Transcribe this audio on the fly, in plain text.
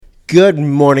Good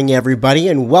morning, everybody,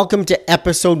 and welcome to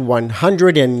episode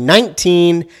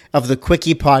 119 of the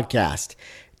Quickie podcast.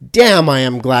 Damn, I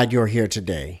am glad you're here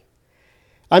today.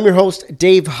 I'm your host,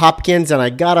 Dave Hopkins, and I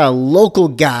got a local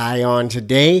guy on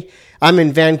today. I'm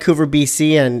in Vancouver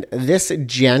BC, and this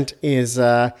gent is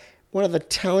one of the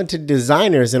talented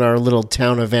designers in our little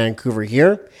town of Vancouver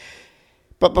here.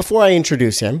 But before I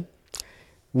introduce him,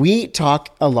 we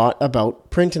talk a lot about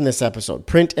print in this episode,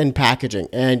 print and packaging.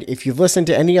 And if you've listened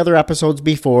to any other episodes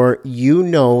before, you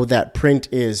know that print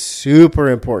is super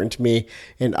important to me,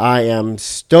 and I am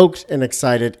stoked and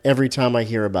excited every time I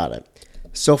hear about it.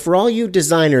 So for all you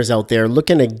designers out there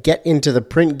looking to get into the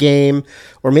print game,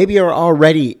 or maybe are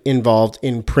already involved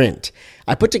in print,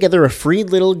 I put together a free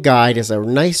little guide as a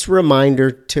nice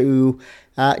reminder to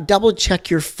double check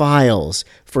your files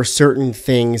for certain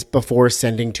things before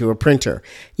sending to a printer.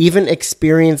 Even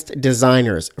experienced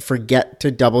designers forget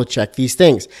to double check these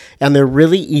things. And they're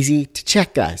really easy to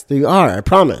check, guys. They are, I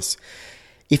promise.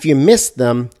 If you miss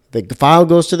them, the file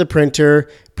goes to the printer.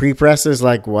 Pre-press is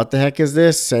like, what the heck is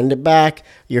this? Send it back.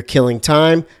 You're killing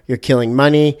time. You're killing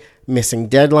money. Missing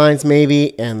deadlines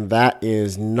maybe. And that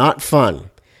is not fun.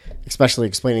 Especially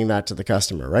explaining that to the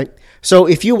customer, right? So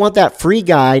if you want that free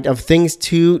guide of things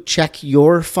to check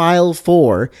your file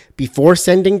for before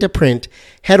sending to print,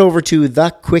 head over to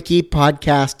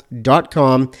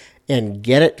thequickiepodcast.com and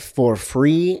get it for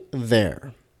free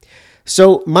there.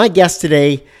 So my guest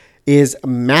today is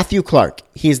Matthew Clark.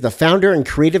 He's the founder and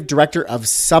creative director of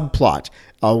Subplot,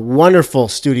 a wonderful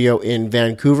studio in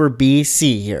Vancouver,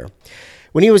 BC here.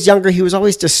 When he was younger, he was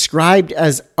always described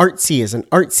as an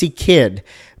artsy kid.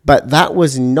 But that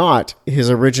was not his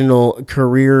original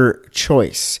career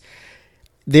choice.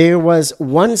 There was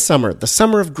one summer, the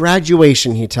summer of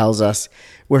graduation, he tells us,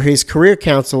 where his career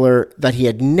counselor that he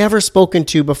had never spoken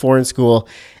to before in school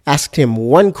asked him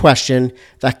one question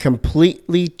that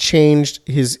completely changed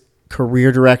his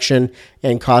career direction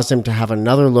and caused him to have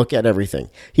another look at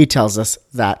everything. He tells us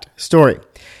that story.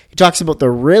 He talks about the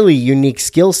really unique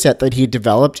skill set that he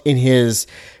developed in his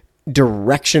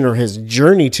direction or his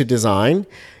journey to design,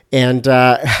 and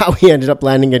how he ended up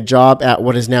landing a job at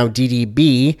what is now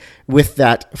DDB with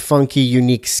that funky,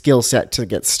 unique skill set to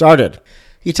get started.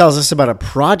 He tells us about a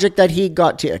project that he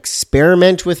got to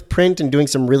experiment with print and doing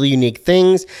some really unique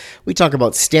things. We talk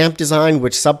about stamp design,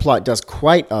 which Subplot does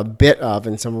quite a bit of,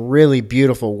 and some really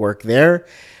beautiful work there.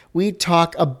 We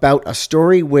talk about a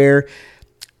story where,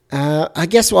 I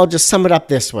guess I'll just sum it up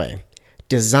this way.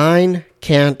 Design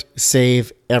can't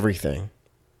save everything.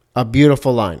 A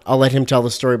beautiful line. I'll let him tell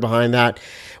the story behind that.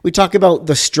 We talk about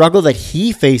the struggle that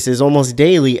he faces almost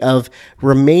daily of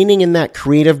remaining in that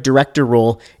creative director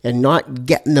role and not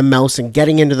getting the mouse and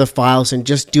getting into the files and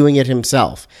just doing it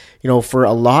himself. You know, for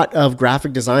a lot of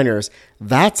graphic designers,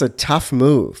 that's a tough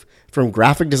move from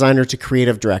graphic designer to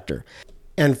creative director.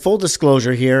 And full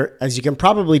disclosure here, as you can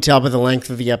probably tell by the length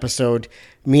of the episode,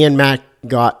 me and Matt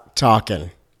got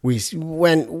talking. We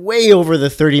went way over the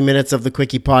 30 minutes of the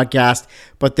Quickie podcast,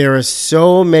 but there are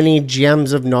so many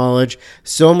gems of knowledge,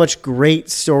 so much great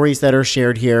stories that are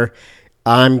shared here.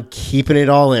 I'm keeping it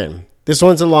all in. This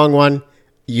one's a long one.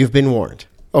 You've been warned.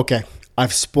 Okay,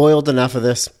 I've spoiled enough of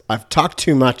this. I've talked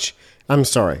too much. I'm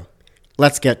sorry.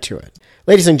 Let's get to it.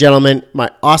 Ladies and gentlemen,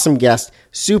 my awesome guest,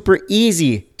 super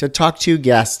easy to talk to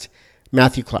guest,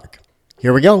 Matthew Clark.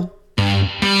 Here we go.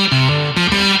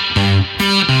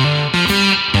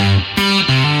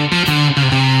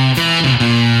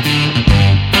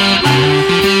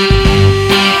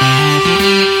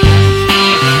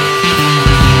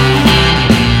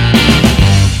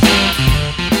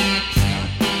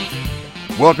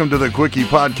 Welcome to the Quickie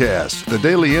Podcast, the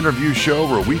daily interview show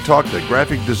where we talk to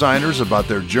graphic designers about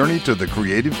their journey to the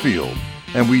creative field.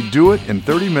 And we do it in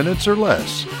 30 minutes or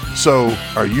less. So,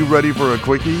 are you ready for a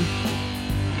Quickie?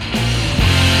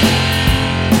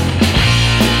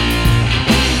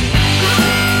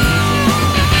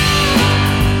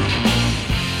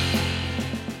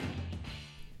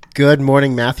 Good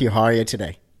morning, Matthew. How are you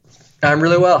today? I'm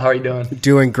really well. How are you doing?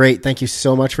 Doing great. Thank you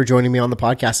so much for joining me on the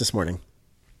podcast this morning.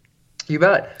 You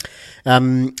bet.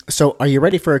 So are you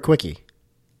ready for a quickie?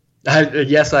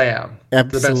 Yes, I am.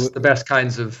 Absolutely. The best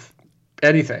kinds of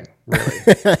anything, really.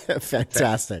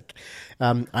 Fantastic.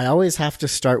 I always have to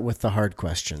start with the hard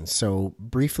questions. So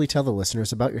briefly tell the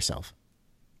listeners about yourself.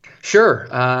 Sure.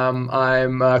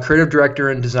 I'm a creative director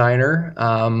and designer.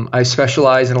 I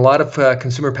specialize in a lot of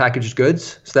consumer packaged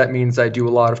goods. So that means I do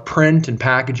a lot of print and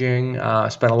packaging,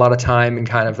 spend a lot of time in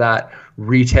kind of that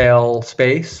retail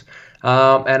space.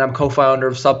 And I'm co-founder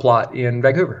of Subplot in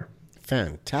Vancouver.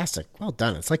 Fantastic. Well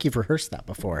done. It's like you've rehearsed that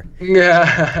before.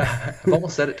 Yeah. I've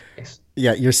almost said it twice.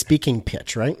 Yeah, your speaking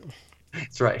pitch, right?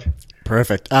 That's right.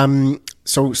 Perfect.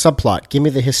 So Subplot, give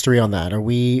me the history on that.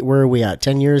 Where are we at?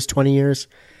 10 years, 20 years?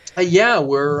 Yeah,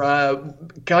 we're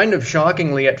kind of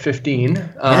shockingly at 15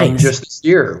 Nice. just this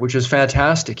year, which is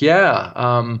fantastic.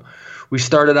 Yeah. We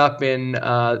started up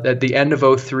at the end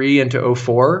of 03 into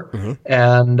 04,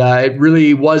 and it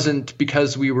really wasn't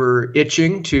because we were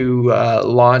itching to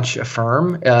launch a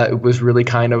firm. It was really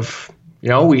kind of,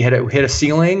 we hit a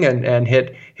ceiling and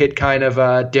hit kind of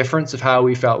a difference of how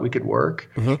we felt we could work.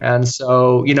 And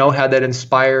so, had that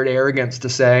inspired arrogance to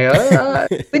say, I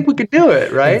think we could do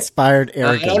it, right? Inspired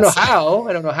arrogance. I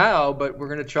don't know how, but we're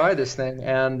going to try this thing.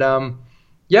 And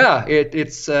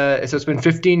it's been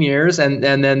 15 years. And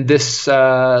then this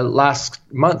last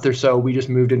month or so, we just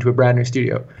moved into a brand new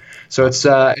studio. So it's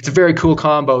a very cool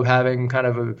combo of having kind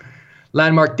of a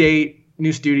landmark date,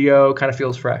 new studio, kind of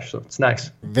feels fresh. So it's nice.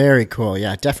 Very cool.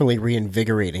 Yeah, definitely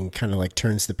reinvigorating, kind of like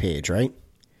turns the page, right?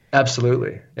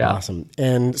 Absolutely. Yeah. Awesome.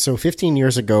 And so 15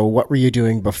 years ago, what were you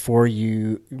doing before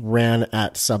you ran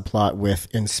at Subplot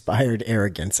with inspired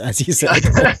arrogance, as you said?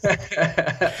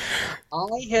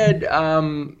 I had,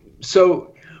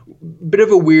 so bit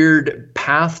of a weird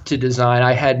path to design.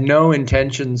 I had no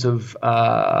intentions of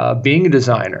being a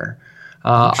designer.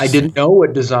 I didn't know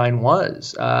what design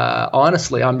was.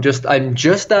 Honestly, I'm just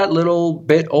that little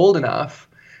bit old enough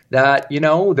that,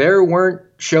 there weren't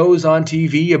shows on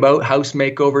TV about house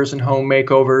makeovers and home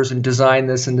makeovers and design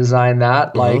this and design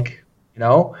that. I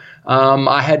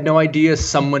had no idea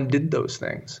someone did those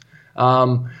things.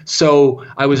 So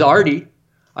I was arty.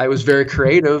 I was very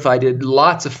creative. I did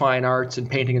lots of fine arts and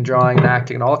painting and drawing and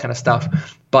acting and all kind of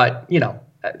stuff. But,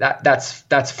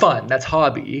 that's fun. That's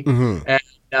hobby. And,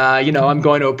 I'm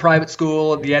going to a private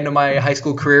school at the end of my high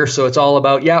school career. So it's all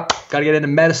about, got to get into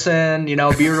medicine, be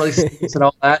really serious and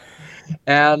all that.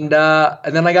 And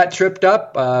then I got tripped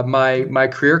up. My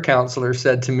career counselor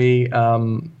said to me,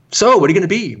 so what are you going to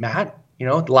be, Matt?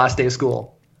 The last day of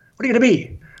school. What are you going to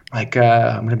be? Like,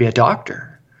 I'm going to be a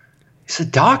doctor. He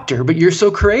said, doctor, but you're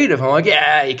so creative. I'm like,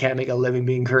 yeah, you can't make a living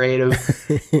being creative.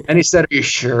 And he said, are you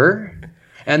sure?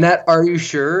 And that "are you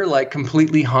sure"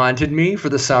 completely haunted me for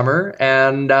the summer.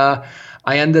 And I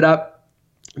ended up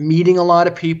meeting a lot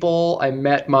of people. I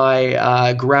met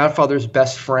my grandfather's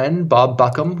best friend, Bob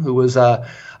Buckham, who was a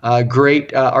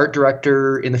great art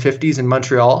director in the 50s in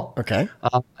Montreal. Okay.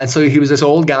 And so he was this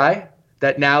old guy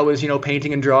that now is,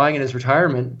 painting and drawing in his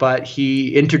retirement, but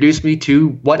he introduced me to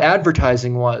what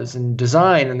advertising was and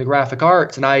design and the graphic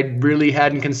arts. And I really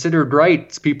hadn't considered,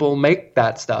 people make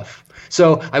that stuff.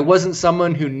 So I wasn't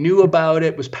someone who knew about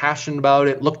it, was passionate about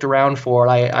it, looked around for it.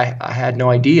 I had no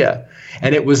idea.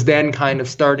 And it was then kind of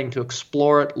starting to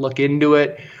explore it, look into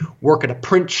it, work at a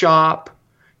print shop,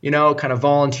 kind of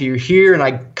volunteer here. And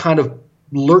I kind of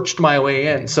lurched my way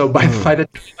in. So by the time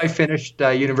I finished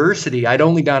university, I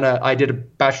did a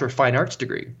Bachelor of Fine Arts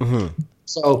degree.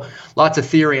 So lots of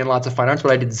theory and lots of fine arts,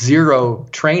 but I did zero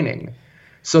training.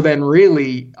 So then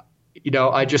really,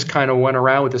 I just kind of went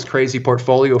around with this crazy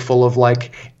portfolio full of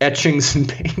etchings and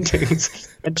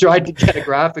paintings and tried to get a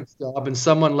graphics job, and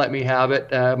someone let me have it.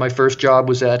 My first job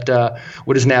was at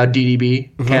what is now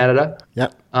DDB Canada.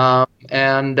 Yep. I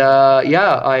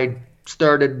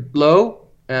started low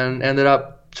and ended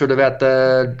up sort of at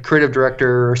the creative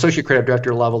director or associate creative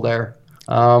director level there.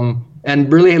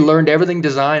 And really learned everything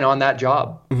design on that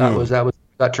job.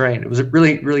 That trained. It was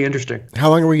really, really interesting. How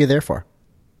long were you there for?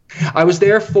 I was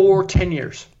there for 10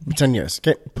 years. 10 years.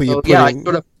 Okay. I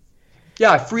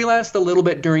freelanced a little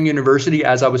bit during university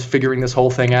as I was figuring this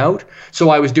whole thing out. So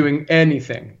I was doing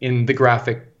anything in the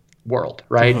graphic world,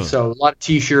 right? So a lot of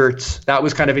t-shirts. That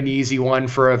was kind of an easy one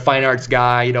for a fine arts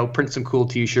guy, print some cool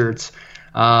t-shirts.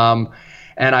 And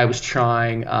I was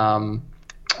trying,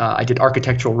 I did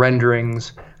architectural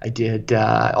renderings. I did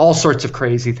all sorts of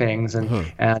crazy things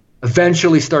and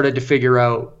eventually started to figure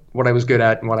out what I was good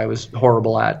at and what I was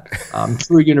horrible at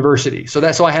through university.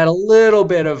 So I had a little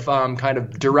bit of kind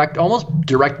of almost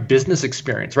direct business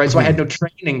experience, right? So I had no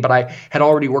training, but I had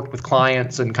already worked with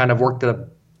clients and kind of worked at a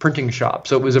printing shop.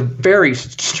 So it was a very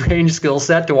strange skill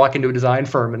set to walk into a design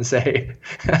firm and say,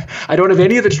 I don't have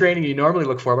any of the training you normally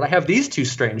look for, but I have these two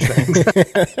strange things.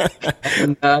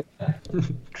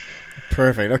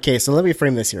 Perfect. Okay, so let me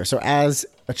frame this here. So as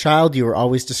a child, you were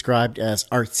always described as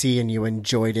artsy and you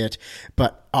enjoyed it,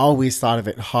 but always thought of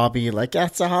it hobby,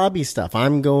 that's a hobby stuff.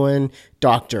 I'm going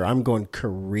doctor, I'm going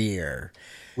career.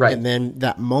 Right. And then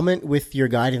that moment with your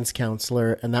guidance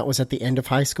counselor, and that was at the end of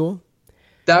high school?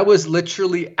 That was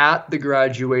literally at the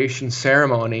graduation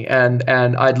ceremony, and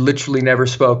I'd literally never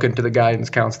spoken to the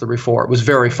guidance counselor before. It was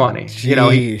very funny. Jeez. You know,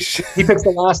 he picks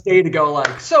the last day to go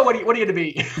like, so what are you to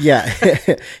be? Yeah.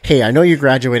 Hey, I know you're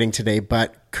graduating today,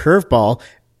 but curveball,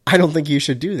 I don't think you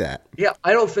should do that. Yeah,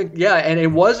 I don't think. Yeah, and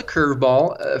it was a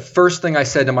curveball. First thing I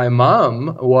said to my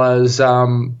mom was,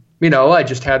 you know, I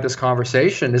just had this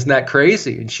conversation. Isn't that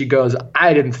crazy? And she goes,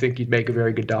 I didn't think you'd make a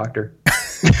very good doctor.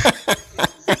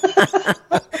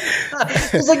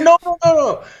 It's like, no.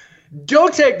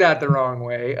 Don't take that the wrong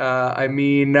way. I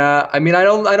don't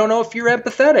know if you're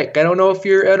empathetic. I don't know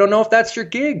if that's your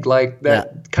gig, like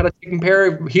that kind of taking care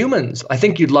of humans. I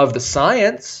think you'd love the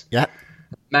science,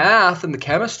 math and the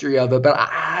chemistry of it, but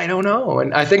I don't know.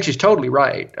 And I think she's totally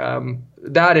right.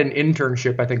 That and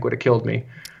internship, I think, would have killed me.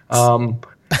 And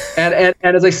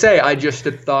as I say, I just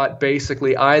had thought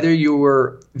basically either you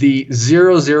were the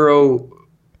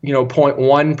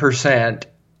 0.1%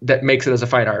 that makes it as a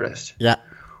fine artist. Yeah.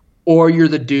 Or you're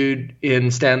the dude in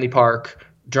Stanley Park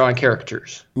drawing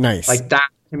caricatures. Nice. Like that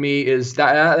to me is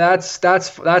that's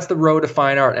the road to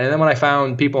fine art. And then when I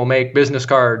found people make business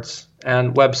cards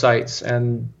and websites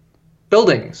and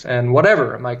buildings and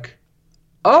whatever, I'm like,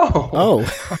 oh,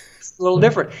 it's a little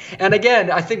different. And again,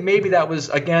 I think maybe that was,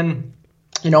 again,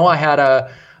 you know, I had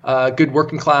a good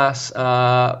working class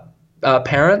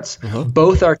parents,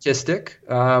 both artistic.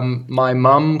 My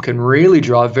mom can really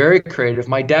draw, very creative.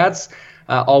 My dad's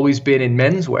always been in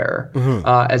menswear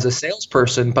as a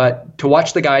salesperson, but to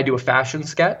watch the guy do a fashion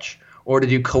sketch or to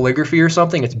do calligraphy or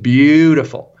something, it's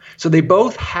beautiful. So they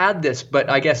both had this, but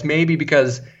I guess maybe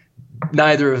because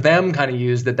neither of them kind of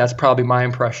used it, that's probably my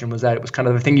impression, was that it was kind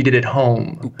of the thing you did at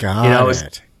home. Got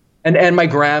it. And my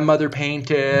grandmother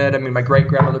painted. I mean, my great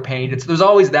grandmother painted. So there's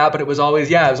always that, but it was always,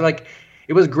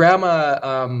 it was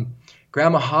grandma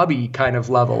hobby kind of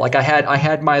level. Like I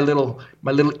had my little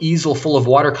easel full of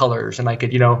watercolors, and I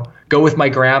could, you know, go with my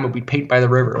grandma. We'd paint by the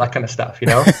river, that kind of stuff, you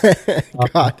know.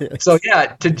 Got it. So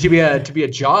yeah, to be a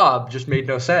job just made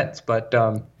no sense, but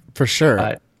for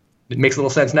sure. It makes a little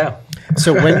sense now.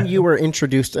 So when you were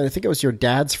introduced, I think it was your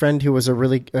dad's friend who was a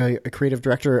really a creative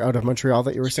director out of Montreal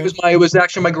that you were saying? It was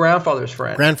actually my grandfather's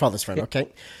friend. Okay.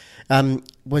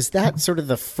 Was that sort of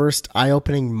the first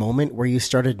eye-opening moment where you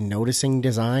started noticing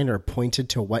design or pointed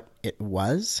to what it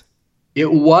was?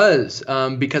 It was,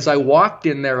 because I walked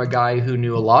in there a guy who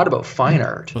knew a lot about fine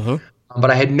art. But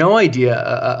I had no idea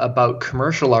about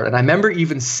commercial art, and I remember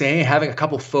even having a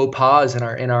couple faux pas in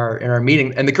our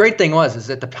meeting. And the great thing is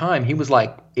at the time he was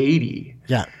like 80,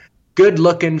 good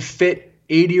looking, fit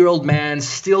 80-year-old man,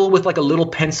 still with like a little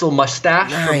pencil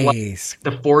mustache from like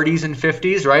the 40s and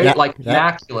 50s, right?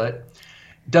 Immaculate.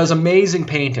 Does amazing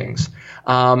paintings,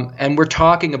 and we're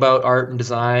talking about art and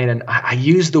design, and I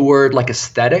use the word like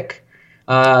aesthetic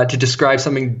to describe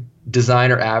something.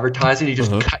 Design or advertising, he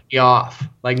just cut me off.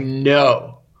 Like,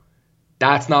 no,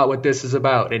 that's not what this is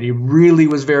about. And he really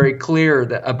was very clear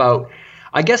about,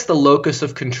 I guess, the locus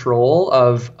of control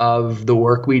of the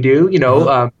work we do. You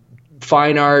know,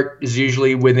 fine art is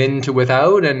usually within to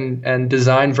without, and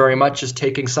design very much is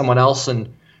taking someone else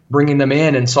and bringing them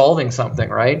in and solving something,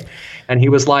 right? And he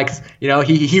was like, you know,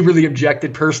 he really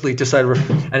objected personally to sort of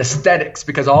an aesthetics,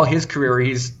 because all his career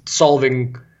he's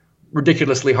solving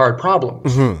ridiculously hard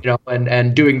problems, you know,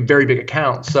 and doing very big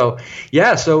accounts. So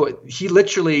he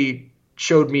literally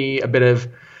showed me a bit of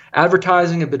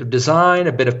advertising, a bit of design,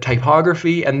 a bit of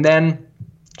typography, and then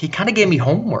he kind of gave me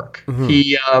homework.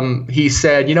 He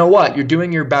said, you know what, you're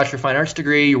doing your Bachelor of Fine Arts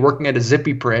degree, you're working at a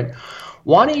Zippy print.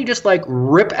 Why don't you just like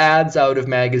rip ads out of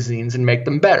magazines and make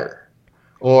them better?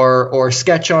 Or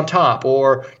sketch on top,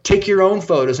 or take your own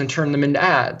photos and turn them into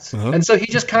ads. And so he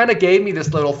just kind of gave me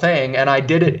this little thing, and I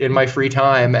did it in my free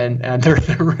time, and they're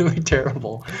really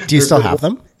terrible. Do you still have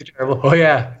them? Terrible. Oh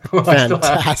yeah.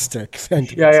 Fantastic.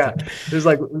 Yeah. There's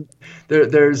like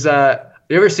there's you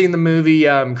ever seen the movie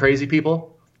Crazy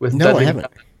People with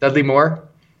Dudley Moore?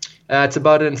 It's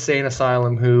about an insane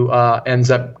asylum who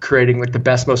ends up creating like the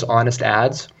best, most honest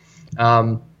ads.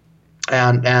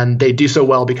 And they do so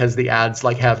well because the ads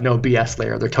like have no BS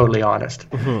layer. They're totally honest.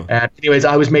 And anyways,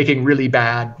 I was making really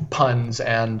bad puns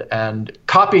and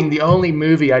copying the only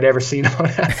movie I'd ever seen on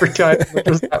advertising, which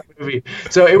was that movie.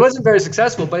 So it wasn't very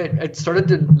successful, but it started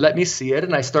to let me see it,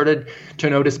 and I started to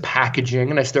notice packaging,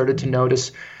 and I started to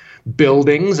notice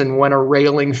buildings and when a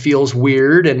railing feels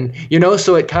weird, and you know,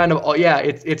 so it kind of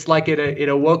it's like it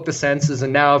awoke the senses.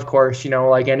 And now, of course, you know,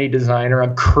 like any designer,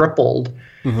 I'm crippled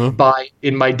by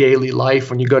in my daily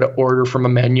life when you go to order from a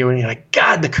menu and you're like,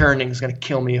 God, the kerning is going to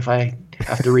kill me if I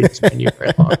after reading this menu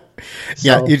very long.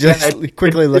 Yeah, you just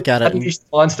quickly look at it. Unleashed the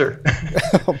monster.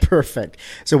 Oh, perfect.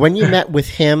 So when you met with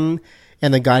him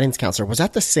and the guidance counselor, was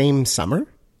that the same summer?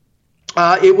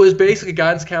 It was basically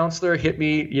guidance counselor hit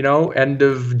me, end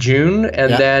of June.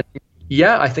 And then,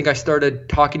 I think I started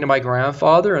talking to my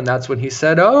grandfather, and that's when he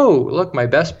said, oh, look, my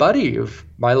best buddy of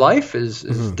my life is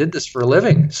did this for a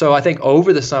living. So I think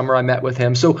over the summer I met with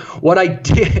him. So what I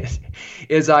did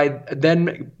is I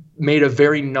then made a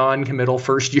very non-committal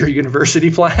first-year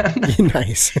university plan.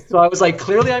 Nice. So I was like,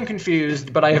 clearly I'm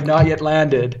confused, but I have not yet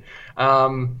landed.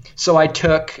 So I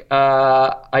took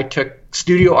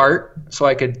studio art so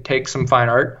I could take some fine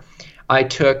art. I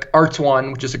took Arts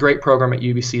 1, which is a great program at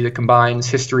UBC that combines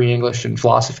history, English, and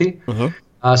philosophy.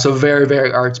 So very,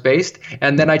 very arts-based.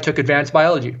 And then I took advanced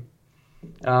biology.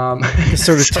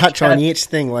 Sort of touch on each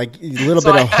thing, like a little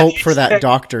bit of hope for that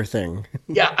doctor thing.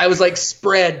 Yeah, I was like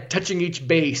spread, touching each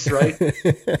base, right?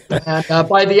 And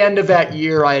by the end of that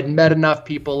year, I had met enough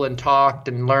people and talked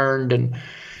and learned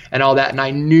and all that. And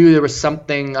I knew there was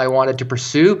something I wanted to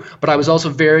pursue, but I was also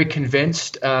very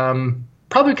convinced,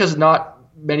 probably because not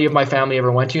many of my family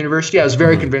ever went to university, I was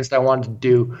very convinced I wanted to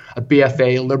do a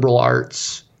BFA liberal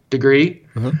arts degree.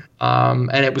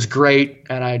 And it was great,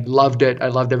 and I loved it. I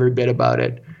loved every bit about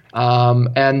it.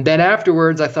 And then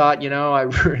afterwards, I thought,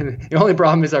 the only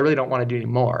problem is I really don't want to do any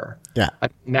more. Yeah. I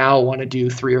now want to do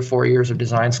 3 or 4 years of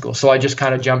design school. So I just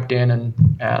kind of jumped in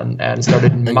and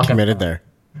started mucking. Committed there.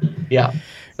 Yeah.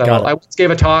 So I once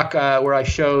gave a talk where I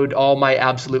showed all my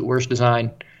absolute worst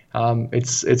design.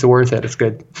 It's worth it. It's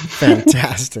good.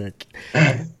 Fantastic.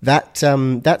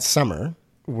 That summer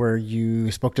where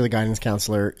you spoke to the guidance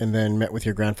counselor and then met with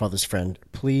your grandfather's friend,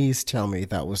 please tell me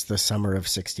that was the summer of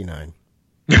 69.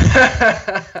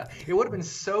 It would have been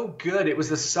so good. It was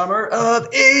the summer of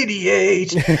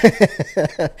 88.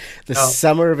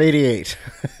 Summer of 88.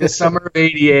 The summer of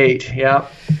 88. Yeah.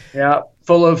 Yeah.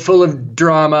 Full of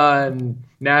drama and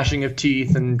gnashing of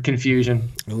teeth and confusion.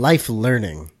 Life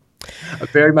learning.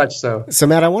 Very much so. So,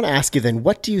 Matt, I want to ask you then,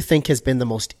 what do you think has been the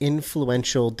most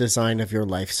influential design of your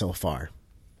life so far?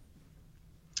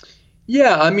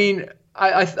 Yeah, I mean,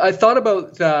 I thought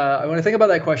about, when I think about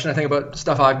that question, I think about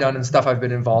stuff I've done and stuff I've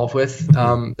been involved with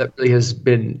that really has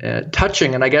been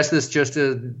touching. And I guess this just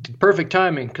is perfect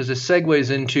timing because it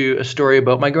segues into a story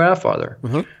about my grandfather.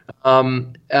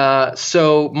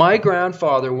 So my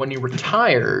grandfather, when he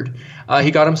retired,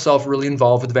 he got himself really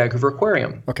involved with the Vancouver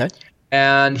Aquarium. Okay.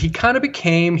 And he kind of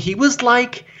he was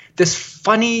like this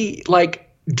funny, like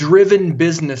driven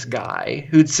business guy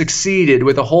who'd succeeded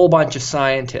with a whole bunch of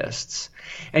scientists.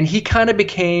 And he kind of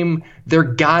became their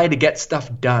guy to get stuff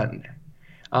done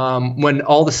when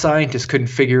all the scientists couldn't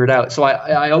figure it out. So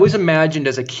I always imagined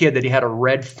as a kid that he had a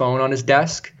red phone on his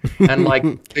desk and like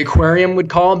the aquarium would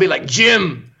call and be like,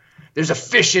 Jim, there's a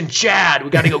fish in Chad. We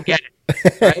got to go get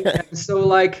it. Right? And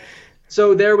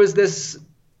so there was this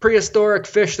prehistoric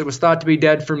fish that was thought to be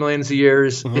dead for millions of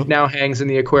years. It now hangs in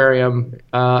the aquarium.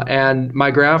 And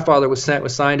my grandfather was sent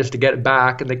with scientists to get it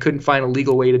back, and they couldn't find a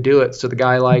legal way to do it. So the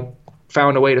guy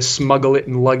found a way to smuggle it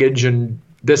in luggage and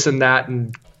this and that.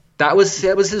 And that was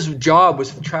his job,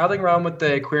 was traveling around with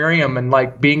the aquarium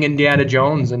and being Indiana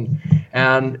Jones.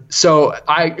 And so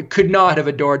I could not have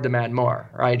adored the man more,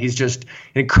 right? He's just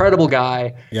an incredible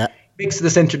guy. Yeah. Makes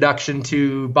this introduction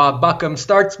to Bob Buckham,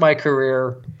 starts my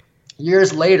career.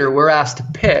 Years later, we're asked to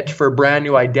pitch for a brand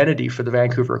new identity for the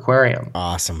Vancouver Aquarium.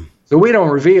 Awesome. So we don't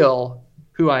reveal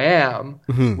who I am.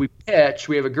 We pitch.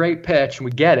 We have a great pitch, and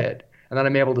we get it. And then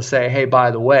I'm able to say, hey, by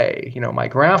the way, my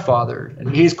grandfather,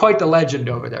 and he's quite the legend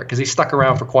over there because he stuck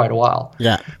around for quite a while.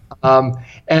 Yeah.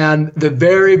 And the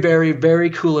very, very, very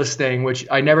coolest thing, which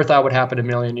I never thought would happen in a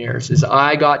million years, is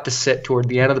I got to sit toward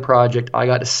the end of the project. I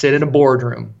got to sit in a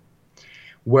boardroom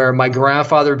where my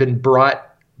grandfather had been brought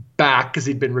back because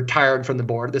he'd been retired from the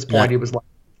board. At this point, he was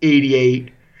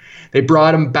 88. They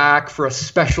brought him back for a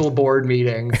special board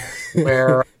meeting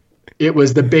where it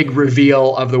was the big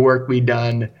reveal of the work we'd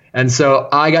done. And so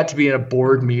I got to be in a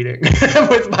board meeting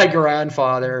with my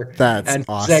grandfather. That's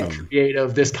awesome.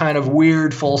 Creative, this kind of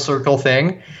weird full circle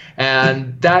thing.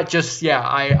 And that just,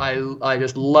 I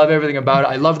just love everything about it.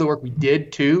 I love the work we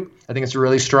did too. I think it's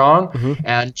really strong.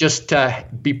 And just to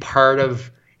be part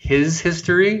of his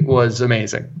history was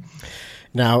amazing.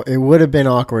 Now, it would have been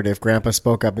awkward if Grandpa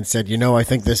spoke up and said, I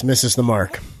think this misses the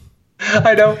mark.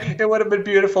 I know. It would have been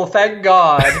beautiful. Thank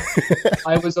God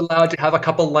I was allowed to have a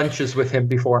couple lunches with him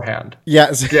beforehand.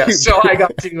 Yes. Yeah, so I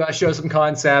got to show some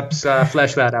concepts,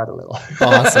 flesh that out a little.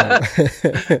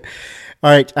 Awesome. All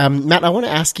right, Matt, I want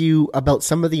to ask you about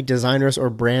some of the designers or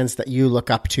brands that you look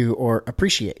up to or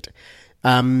appreciate.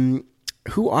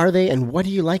 Who are they and what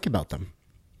do you like about them?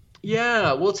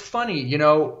 Yeah, well, it's funny,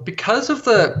 because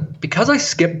I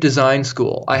skipped design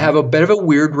school, I have a bit of a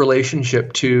weird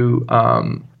relationship to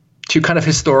kind of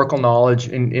historical knowledge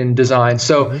in design.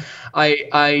 So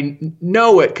I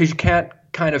know it because you can't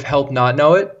kind of help not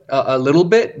know it a little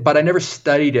bit, but I never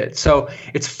studied it. So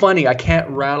it's funny, I can't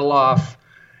rattle off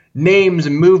names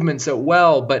and movements so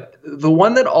well, but the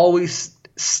one that always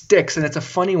sticks, and it's a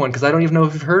funny one because I don't even know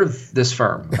if you've heard of this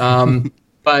firm.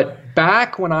 But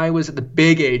back when I was at the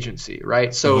big agency,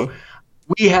 right? So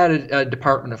we had a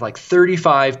department of like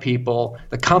 35 people.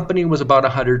 The company was about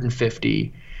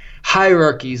 150.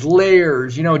 Hierarchies,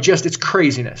 layers, it's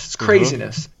craziness. It's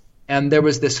craziness. And there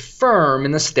was this firm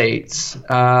in the States,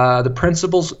 the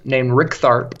principal's named Rick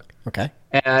Tharp. Okay.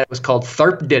 And it was called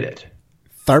Tharp Did It.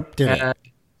 Tharp did it.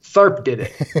 Tharp did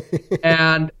it.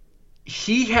 And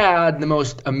he had the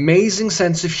most amazing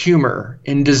sense of humor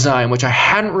in design, which I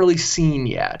hadn't really seen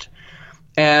yet.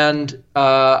 And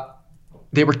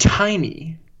they were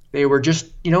tiny. They were just,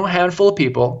 a handful of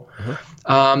people.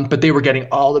 But they were getting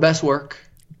all the best work.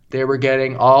 They were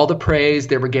getting all the praise.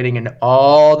 They were getting in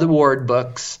all the award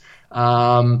books.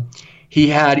 He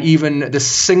had even the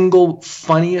single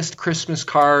funniest Christmas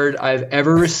card I've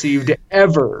ever received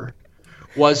ever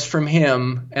was from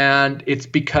him, and it's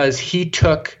because he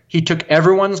took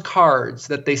everyone's cards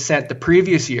that they sent the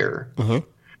previous year,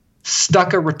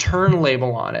 stuck a return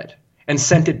label on it, and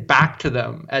sent it back to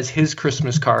them as his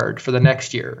Christmas card for the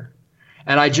next year.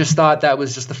 And I just thought that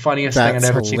was just the funniest thing I'd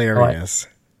ever seen. That's hilarious.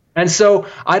 And so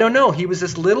I don't know. He was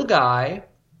this little guy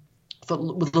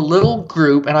with a little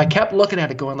group, and I kept looking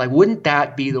at it, going like, "Wouldn't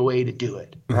that be the way to do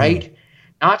it?" Right?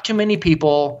 Not too many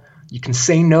people. You can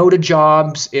say no to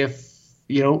jobs if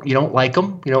you don't like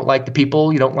them, you don't like the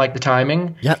people, you don't like the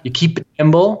timing. Yep. You keep it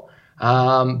nimble,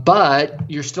 but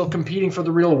you're still competing for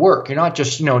the real work. You're not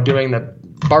just doing the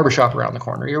barbershop around the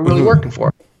corner. You're really working for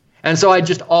it. And so I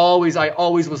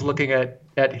always was looking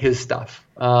at his stuff,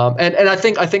 and I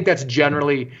think that's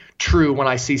generally true when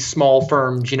I see small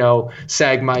firms,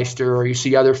 Sagmeister, or you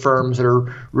see other firms that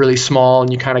are really small,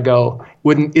 and you kind of go,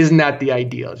 isn't that the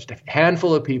ideal? Just a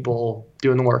handful of people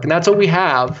doing the work, and that's what we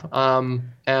have.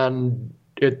 And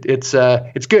it's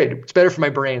good. It's better for my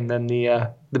brain than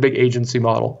the big agency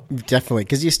model. Definitely,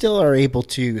 because you still are able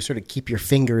to sort of keep your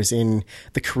fingers in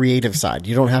the creative side.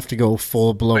 You don't have to go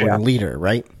full blown leader,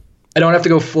 right? I don't have to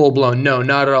go full blown. No,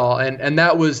 not at all. And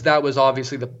that was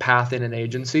obviously the path in an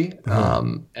agency.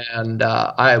 And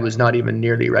I was not even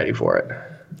nearly ready for it.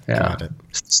 Yeah. Got it.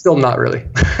 Still not really.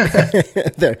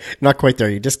 Not quite there.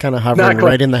 You're just kind of hovering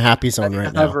right in the happy zone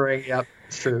right now. Hovering, yep.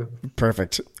 It's true.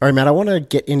 Perfect. All right, Matt, I want to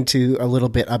get into a little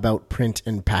bit about print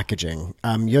and packaging.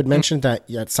 You had mentioned that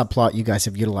at Subplot, you guys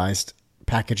have utilized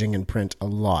packaging and print a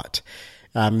lot.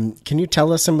 Can you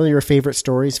tell us some of your favorite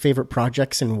stories, favorite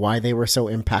projects, and why they were so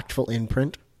impactful in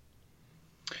print?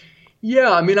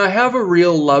 Yeah, I mean, I have a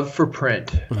real love for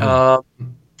print.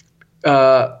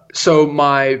 So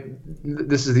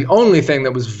this is the only thing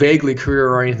that was vaguely career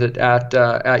oriented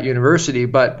at university,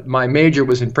 but my major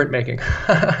was in printmaking.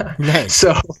 Nice.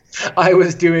 So I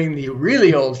was doing the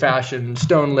really old fashioned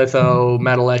stone litho,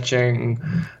 metal etching,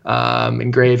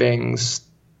 engravings,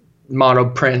 mono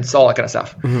prints, all that kind of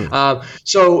stuff.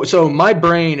 So my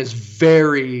brain is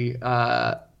very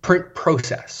print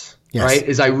process. Yes. Right?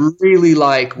 Is I really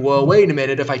like, well, wait a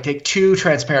minute, if I take two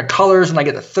transparent colors and I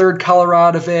get the third color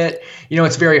out of it,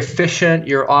 it's very efficient.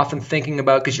 You're often thinking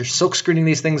about, because you're silk screening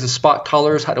these things as spot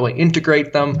colors, how do I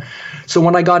integrate them? So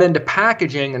when I got into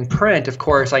packaging and print, of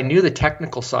course, I knew the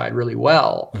technical side really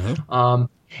well. And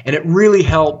it really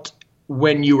helped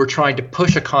when you were trying to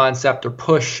push a concept or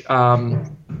push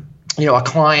a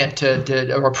client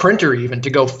to or a printer even to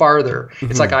go farther.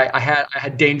 It's like I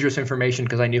had dangerous information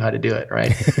because I knew how to do it,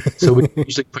 right? So we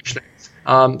usually push things.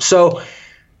 So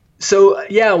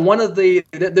yeah,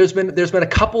 there's been a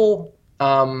couple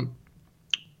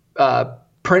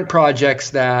print projects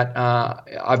that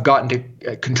I've gotten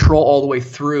to control all the way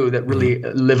through that really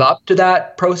live up to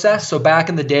that process. So back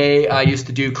in the day, I used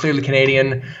to do Clearly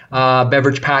Canadian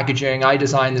beverage packaging. I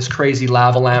designed this crazy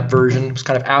lava lamp version. It was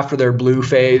kind of after their blue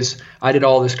phase. I did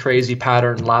all this crazy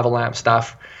pattern lava lamp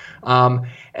stuff.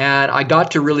 And I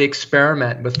got to really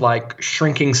experiment with like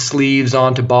shrinking sleeves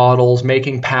onto bottles,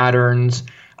 making patterns,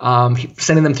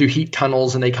 sending them through heat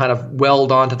tunnels, and they kind of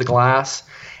weld onto the glass.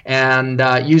 And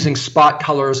using spot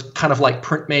colors, kind of like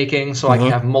printmaking, so I can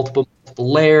have multiple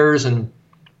layers, and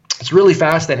it's really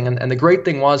fascinating. And the great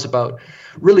thing was about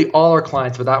really all our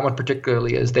clients, but that one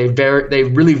particularly, is they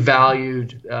really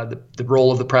valued the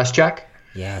role of the press check.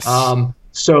 Yes.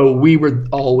 So we were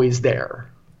always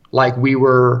there. like we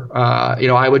were,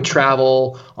 I would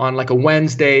travel on like a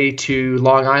Wednesday to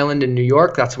Long Island in New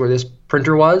York. That's where this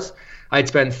printer was. I'd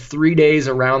spend 3 days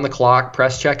around the clock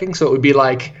press checking. So it would be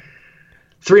like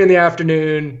 3 in the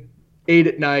afternoon, 8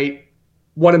 at night,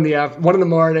 1 in the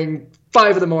morning,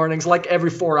 5 in the mornings. Like every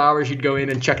 4 hours, you'd go in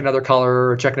and check another color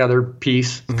or check another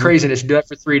piece. Craziness. You do that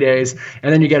for 3 days,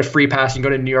 and then you get a free pass and go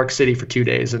to New York City for 2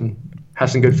 days and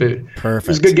have some good food. Perfect. It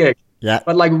was a good gig. Yeah.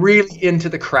 But like really into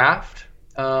the craft.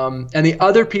 And the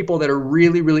other people that are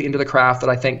really, really into the craft that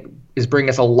I think is bringing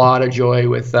us a lot of joy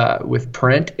with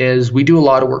print is we do a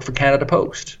lot of work for Canada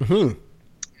Post.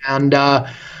 And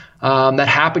that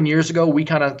happened years ago. We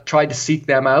kind of tried to seek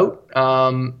them out.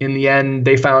 In the end,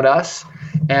 they found us.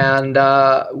 And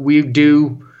we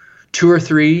do 2 or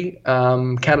 3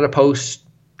 Canada Post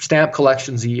stamp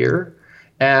collections a year.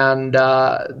 And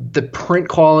the print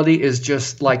quality is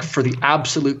just like for the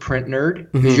absolute print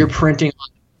nerd. Because you're printing on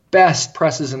the best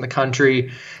presses in the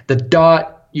country. The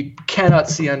dot, you cannot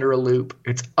see under a loop.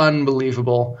 It's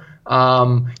unbelievable.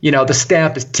 The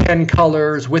stamp is 10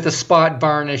 colors with a spot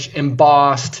varnish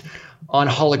embossed on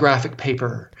holographic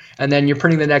paper. And then you're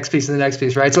printing the next piece and the next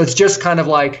piece, right? So it's just kind of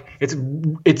like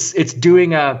it's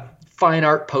doing a fine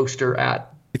art poster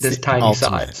at this tiny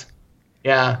ultimate size.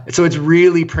 Yeah. So it's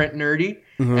really print nerdy.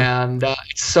 And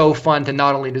it's so fun to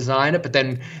not only design it, but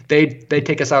then they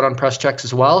take us out on press checks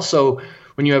as well. So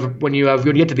when you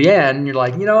get to the end, you're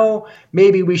like,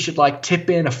 maybe we should like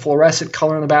tip in a fluorescent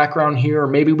color in the background here, or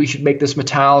maybe we should make this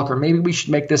metallic, or maybe we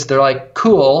should make this. They're like,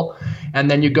 cool.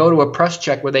 And then you go to a press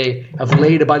check where they have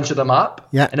laid a bunch of them up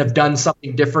and have done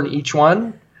something different each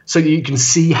one, so you can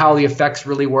see how the effects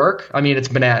really work. I mean, it's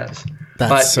bananas.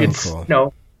 That's so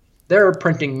cool. They're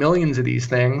printing millions of these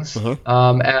things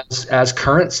as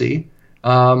currency,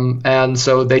 and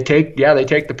so they take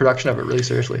the production of it really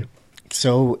seriously.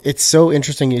 So it's so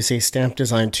interesting you say stamp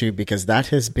design too, because that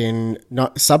has been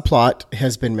Subplot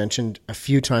has been mentioned a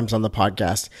few times on the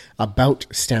podcast about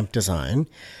stamp design.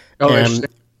 And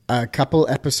a couple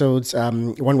episodes,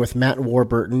 one with Matt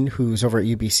Warburton, who's over at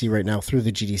UBC right now through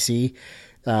the GDC.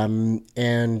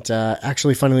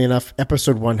 Actually, funnily enough,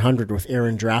 episode 100 with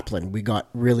Aaron Draplin, we got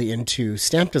really into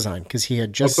stamp design because he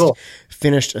had just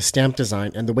finished a stamp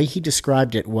design. And the way he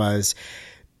described it was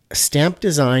stamp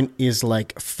design is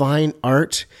like fine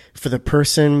art for the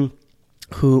person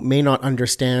who may not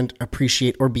understand,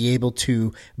 appreciate, or be able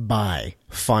to buy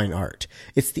fine art.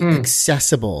 It's the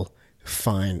accessible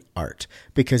fine art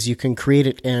because you can create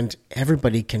it and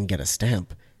everybody can get a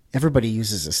stamp. Everybody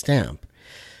uses a stamp.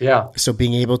 Yeah. So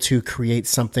being able to create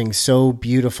something so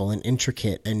beautiful and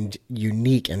intricate and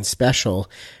unique and special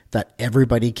that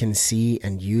everybody can see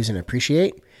and use and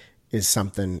appreciate is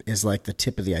like the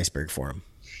tip of the iceberg for them.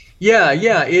 Yeah,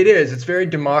 it is. It's very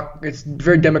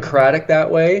democratic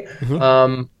that way.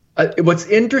 What's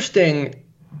interesting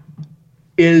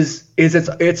is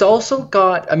it's also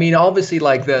got, I mean, obviously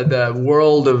like the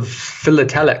world of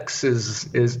philatelics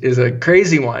is a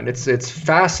crazy one. It's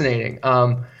fascinating.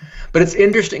 But it's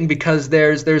interesting because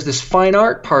there's this fine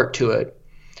art part to it,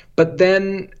 but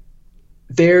then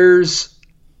there's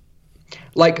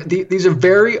like these are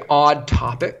very odd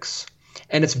topics,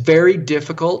 and it's very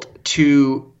difficult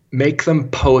to make them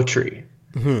poetry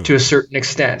to a certain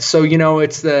extent. So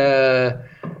it's the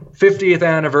 50th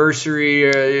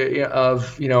anniversary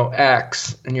of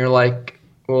X, and you're like,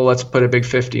 well, let's put a big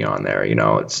 50 on there.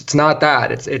 It's not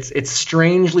that. It's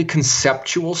strangely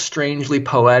conceptual, strangely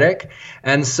poetic.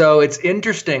 And so it's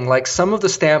interesting. Like some of the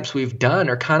stamps we've done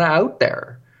are kind of out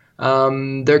there.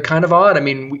 They're kind of odd. I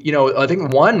mean, I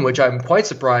think one, which I'm quite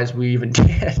surprised we even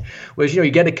did, was, you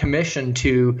get a commission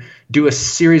to do a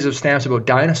series of stamps about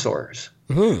dinosaurs.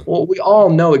 Well, we all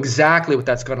know exactly what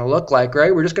that's going to look like,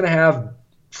 right? We're just going to have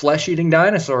flesh-eating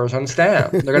dinosaurs on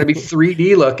stamp. They're going to be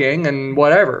 3D looking and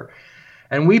whatever.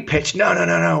 And we pitched,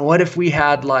 no. What if we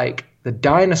had like the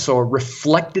dinosaur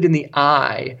reflected in the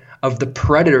eye of the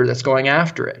predator that's going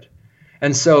after it?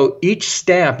 And so each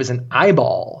stamp is an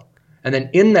eyeball. And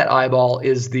then in that eyeball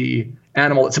is the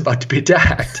animal that's about to be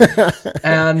attacked.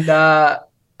 And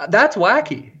that's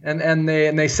wacky. And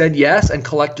they said yes, and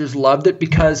collectors loved it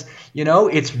because,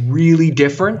 it's really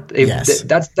different. Yes.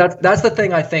 That's the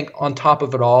thing I think on top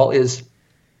of it all is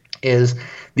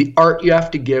the art you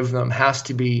have to give them has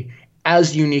to be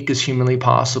as unique as humanly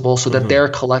possible so that their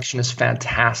collection is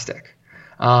fantastic.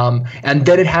 And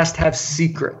then it has to have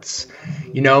secrets,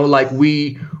 like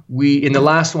we in the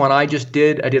last one I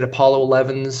did Apollo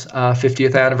 11's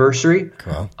 50th anniversary.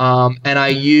 Cool. And I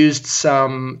used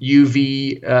some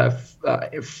UV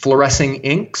fluorescing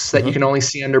inks that you can only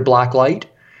see under black light.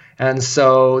 And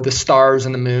so the stars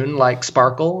and the moon like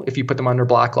sparkle if you put them under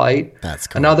black light. That's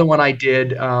cool. Another one I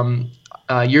did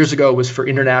years ago was for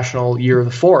International Year of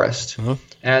the Forest.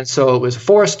 And so it was a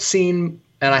forest scene,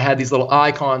 and I had these little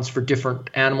icons for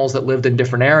different animals that lived in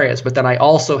different areas. But then I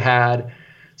also had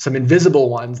some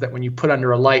invisible ones that when you put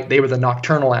under a light, they were the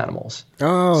nocturnal animals.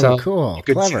 Oh, so cool.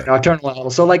 Clever. Nocturnal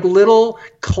animals. So like little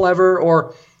clever,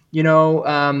 or,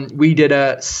 we did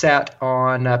a set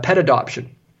on pet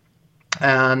adoption.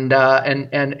 And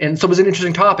so it was an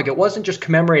interesting topic. It wasn't just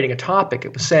commemorating a topic.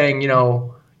 It was saying,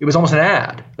 it was almost an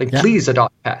ad, like, please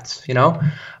adopt pets,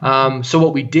 So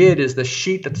what we did is the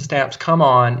sheet that the stamps come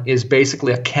on is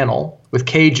basically a kennel with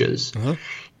cages.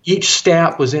 Each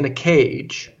stamp was in a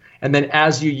cage. And then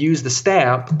as you use the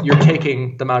stamp, you're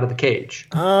taking them out of the cage.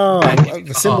 Oh,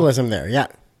 the symbolism there. Yeah.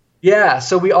 Yeah.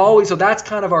 So that's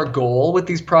kind of our goal with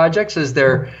these projects is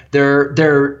they're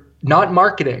not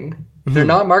marketing. They're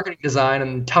not marketing design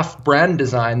and tough brand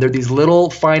design. They're these little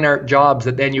fine art jobs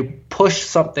that then you push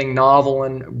something novel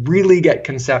and really get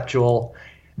conceptual,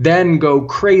 then go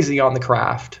crazy on the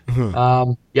craft.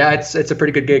 It's a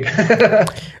pretty good gig.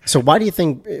 So why do you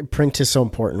think print is so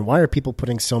important? Why are people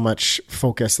putting so much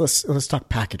focus? Let's talk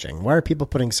packaging. Why are people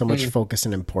putting so much focus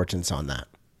and importance on that?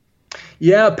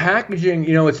 Yeah, packaging,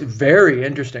 it's very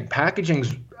interesting.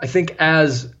 Packaging's, I think,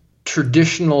 as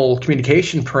traditional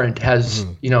communication print has,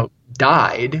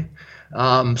 died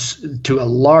to a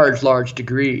large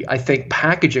degree, I think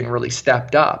packaging really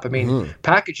stepped up. I mean,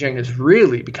 packaging has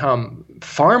really become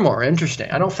far more interesting.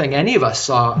 I don't think any of us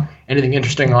saw anything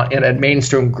interesting at a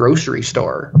mainstream grocery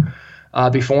store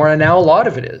before, and now a lot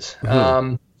of it is.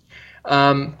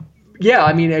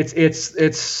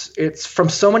 It's from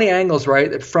so many angles,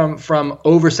 right? From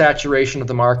oversaturation of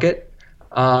the market.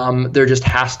 There just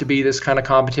has to be this kind of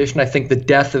competition. I think the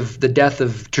death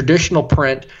of traditional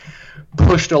print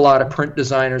pushed a lot of print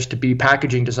designers to be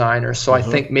packaging designers. So I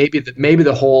think maybe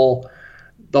the whole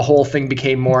thing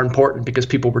became more important because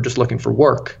people were just looking for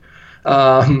work.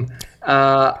 Packaging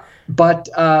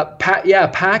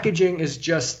is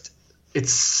just,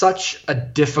 it's such a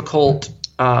difficult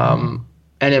and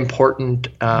important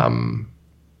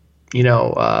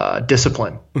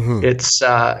discipline.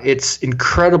 It's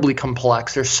incredibly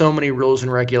complex. There's so many rules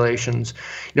and regulations.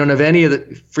 You don't have any of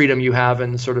the freedom you have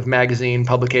in sort of magazine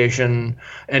publication,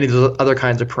 any of the other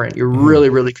kinds of print. You're really,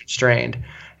 really constrained.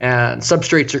 And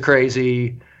substrates are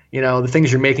crazy. The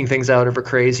things you're making things out of are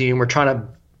crazy. And we're trying to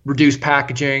reduce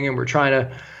packaging, and we're trying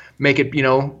to make it,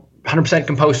 100%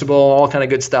 compostable, all kind of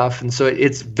good stuff. And so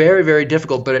it's very, very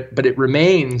difficult, but it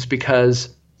remains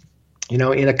because in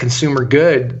a consumer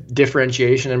good,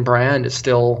 differentiation and brand is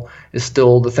still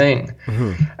the thing.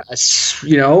 As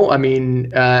soon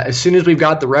as we've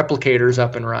got the replicators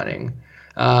up and running,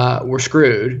 we're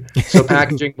screwed. So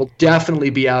packaging will definitely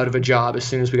be out of a job as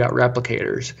soon as we got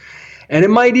replicators. And it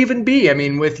might even be,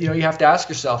 you have to ask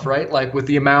yourself, right? Like with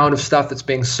the amount of stuff that's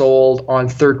being sold on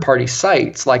third-party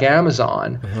sites like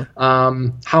Amazon,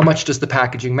 how much does the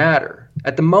packaging matter?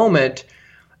 At the moment,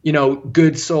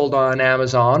 goods sold on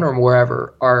Amazon or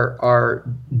wherever are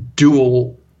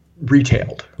dual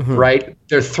retailed, right?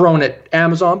 They're thrown at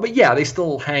Amazon, but they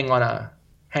still hang on a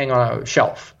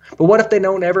shelf. But what if they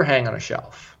don't ever hang on a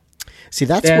shelf? See,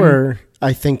 that's where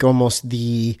I think almost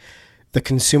the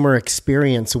consumer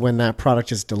experience when that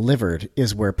product is delivered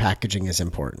is where packaging is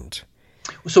important.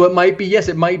 So it might be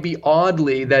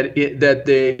oddly that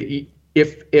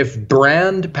if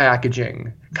brand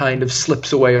packaging kind of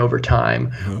slips away over time,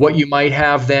 what you might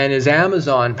have then is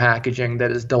Amazon packaging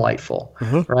that is delightful,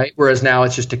 right? Whereas now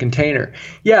it's just a container.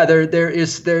 Yeah, the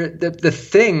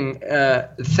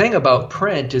thing about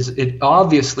print is it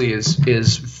obviously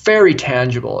is very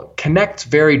tangible. It connects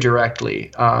very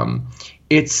directly.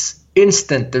 It's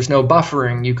instant. There's no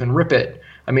buffering. You can rip it.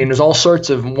 There's all sorts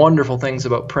of wonderful things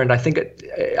about print. I think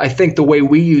the way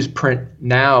we use print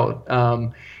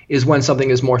now is when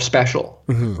something is more special,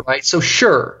 right? So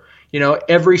sure,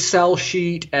 every sell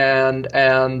sheet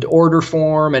and order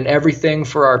form and everything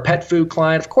for our pet food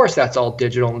client, of course, that's all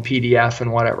digital and PDF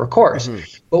and whatever, of course.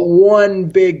 But one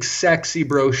big sexy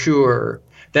brochure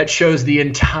that shows the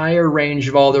entire range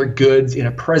of all their goods in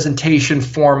a presentation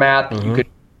format that you could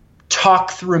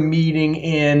talk through a meeting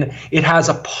in. It has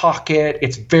a pocket.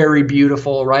 It's very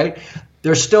beautiful, right?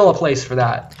 There's still a place for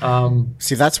that.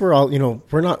 See, that's where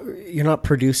you're not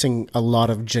producing a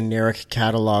lot of generic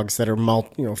catalogs that are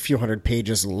a few hundred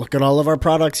pages. Look at all of our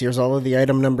products. Here's all of the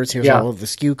item numbers. Here's all of the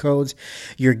SKU codes.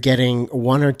 You're getting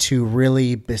one or two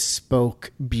really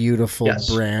bespoke, beautiful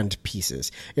brand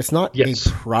pieces. It's not a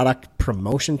product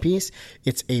promotion piece.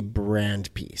 It's a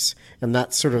brand piece. And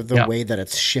that's sort of the way that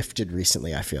it's shifted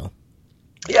recently, I feel.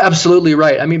 Yeah, absolutely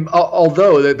right. I mean,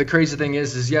 although the crazy thing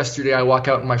is yesterday I walk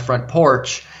out on my front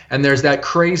porch and there's that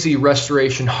crazy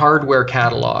restoration hardware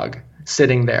catalog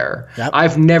sitting there. Yep.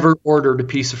 I've never ordered a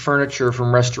piece of furniture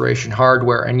from Restoration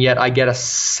Hardware, and yet I get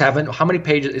how many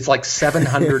pages? It's like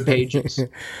 700 pages.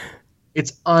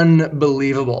 It's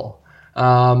unbelievable.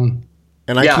 And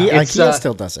IKEA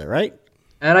still does it, right?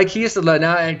 And IKEA still does it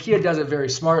now, and IKEA does it very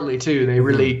smartly too. They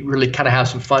really kind of have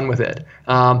some fun with it.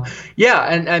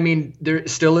 And I mean, there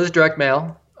still is direct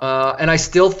mail. And I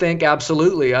still think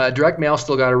absolutely direct mail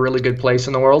still got a really good place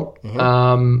in the world.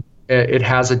 It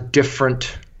has a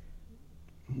different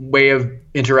way of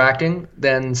interacting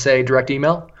than, say, direct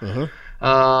email.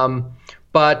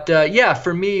 But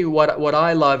for me, what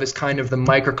I love is kind of the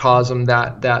microcosm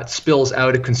that spills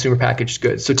out of consumer packaged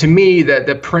goods. So to me,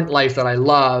 the print life that I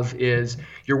love is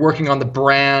you're working on the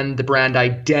brand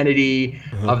identity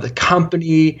of the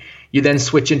company. You then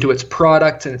switch into its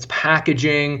products and its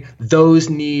packaging. Those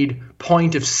need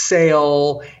point of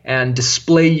sale and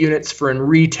display units for in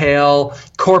retail.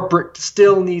 Corporate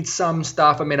still needs some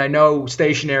stuff. I mean, I know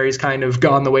stationery's kind of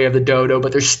gone the way of the dodo,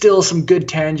 but there's still some good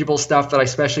tangible stuff that I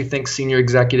especially think senior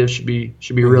executives should be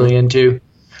really into.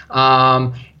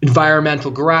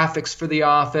 Environmental graphics for the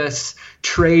office,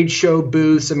 trade show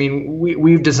booths. I mean,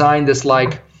 we've designed this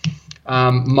like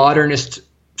modernist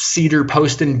cedar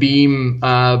post and beam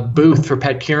booth for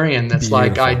Petcurian that's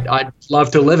beautiful. Like I'd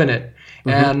love to live in it.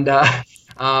 And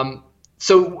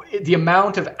so the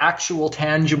amount of actual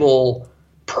tangible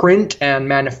print and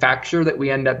manufacture that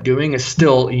we end up doing is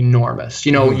still enormous.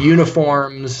 You know,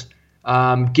 uniforms,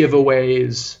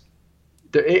 giveaways.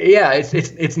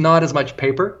 It's not as much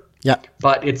paper. Yeah,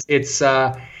 but it's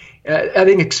I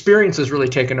think experience has really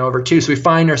taken over too. So we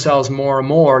find ourselves more and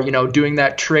more, you know, doing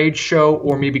that trade show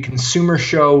or maybe consumer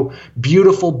show,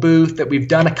 beautiful booth that we've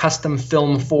done a custom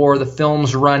film for. The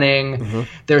film's running.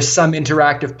 There's some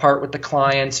interactive part with the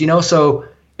clients, you know. So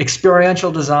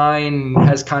experiential design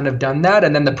has kind of done that,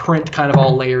 and then the print kind of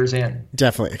all layers in.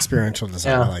 Definitely experiential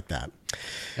design. I like that.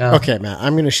 Okay, Matt,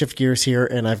 I'm going to shift gears here,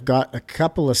 and I've got a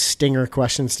couple of stinger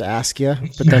questions to ask you,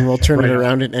 but then we'll turn it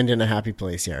around and end in a happy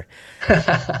place here.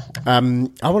 I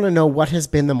want to know what has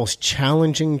been the most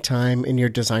challenging time in your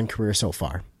design career so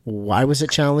far. Why was it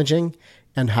challenging,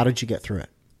 and how did you get through it?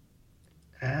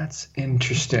 That's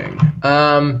interesting.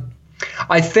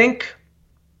 I think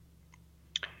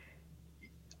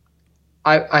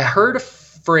I heard a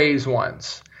phrase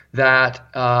once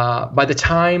that by the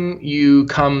time you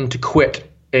come to quit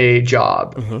a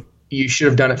job, you should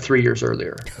have done it 3 years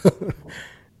earlier.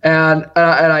 and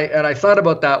I thought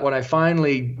about that when I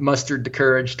finally mustered the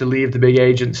courage to leave the big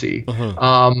agency.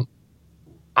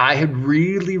 I had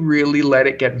really let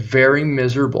it get very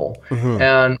miserable,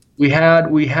 and we had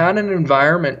an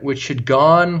environment which had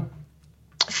gone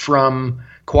from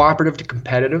cooperative to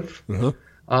competitive.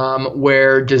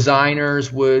 Where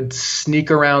designers would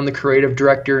sneak around the creative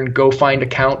director and go find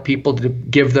account people to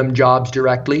give them jobs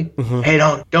directly. Hey,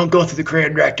 don't go through the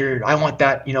creative director. I want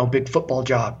that, you know, big football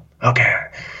job. Okay.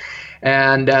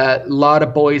 And a lot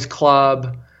of boys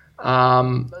club,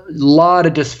 lot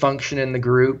of dysfunction in the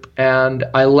group. And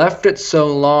I left it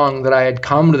so long that I had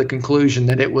come to the conclusion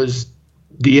that it was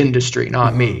the industry,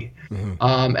 not me.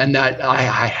 And that I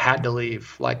had to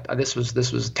leave. Like this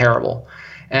was terrible.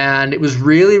 And it was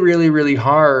really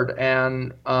hard.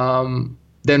 And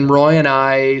then Roy and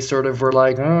I sort of were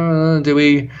like, do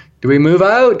we move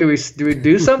out? Do we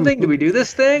do something? Do we do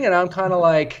this thing? And I'm kind of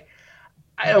like,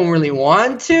 I don't really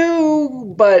want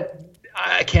to, but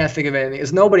I can't think of anything.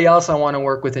 There's nobody else I want to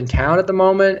work with in town at the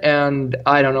moment, and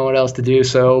I don't know what else to do.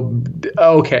 So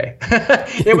okay,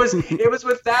 it was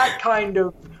with that kind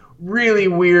of really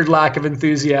weird lack of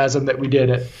enthusiasm that we did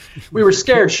it. We were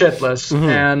scared shitless,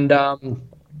 and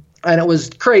it was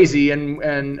crazy, and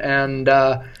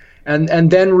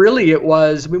then really it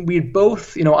was, we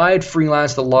both, you know, I had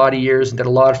freelanced a lot of years and did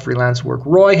a lot of freelance work.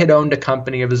 Roy had owned a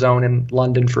company of his own in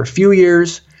London for a few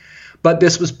years, but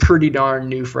this was pretty darn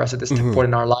new for us at this point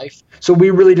in our life. So we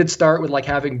really did start with like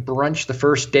having brunch the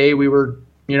first day we were,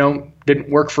 you know, didn't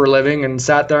work for a living, and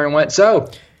sat there and went, so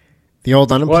the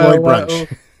old unemployed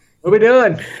brunch. What are we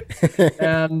doing?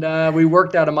 And we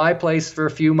worked out of my place for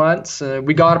a few months.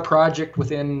 We got a project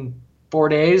within 4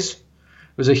 days.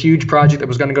 It was a huge project that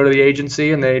was going to go to the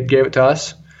agency, and they gave it to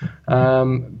us.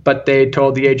 But they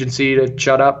told the agency to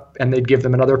shut up, and they'd give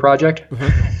them another project.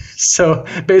 So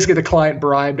basically the client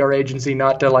bribed our agency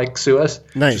not to like sue us.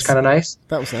 Nice. Which is kind of nice.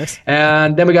 That was nice.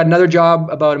 And then we got another job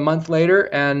about a month later.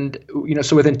 And, you know,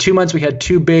 so within 2 months we had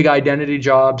 2 big identity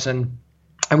jobs, and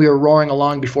we were roaring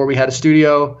along before we had a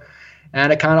studio.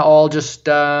 and it kind of all just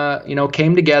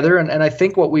came together. And I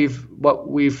think what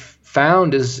we've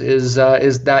found is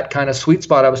that kind of sweet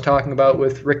spot I was talking about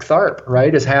with Rick Tharp,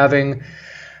 right? Is having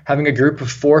a group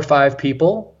of 4 or 5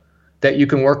 people that you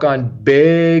can work on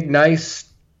big,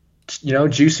 nice,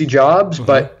 juicy jobs,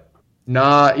 but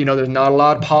not, there's not a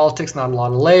lot of politics, not a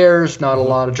lot of layers, not a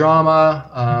lot of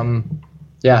drama.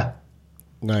 Yeah.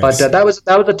 Nice. But that was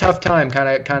a tough time,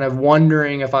 kind of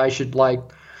wondering if I should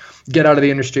get out of the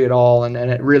industry at all, and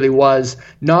it really was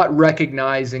not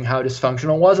recognizing how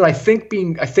dysfunctional it was, and I think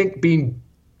being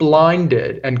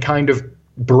blinded and kind of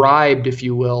bribed, if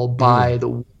you will, by the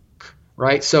work,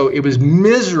 right? So it was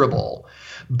miserable,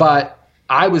 but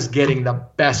I was getting the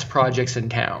best projects in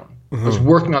town. I was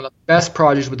working on the best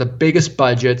projects with the biggest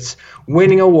budgets,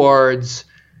 winning awards.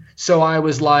 So I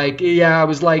was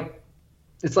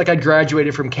it's like I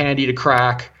graduated from candy to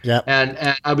crack,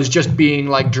 and I was just being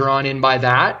drawn in by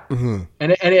that. And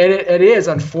it is,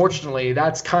 unfortunately,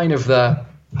 that's kind of the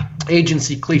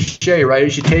agency cliche, right?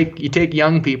 Is you take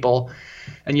young people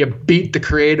and you beat the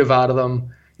creative out of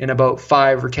them in about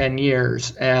 5 or 10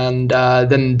 years, and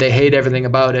then they hate everything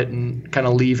about it and kind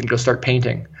of leave and go start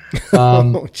painting.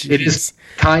 It is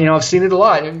I've seen it a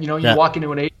lot. You walk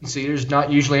into an agency, there's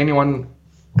not usually anyone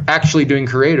actually doing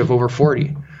creative over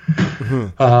 40.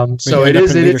 So it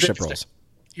is leadership roles.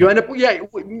 You end up,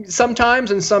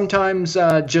 sometimes, and sometimes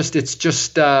it's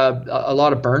just a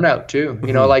lot of burnout too.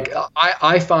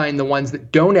 I find the ones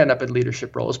that don't end up in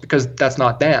leadership roles, because that's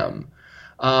not them.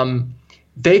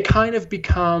 They kind of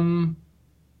become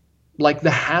like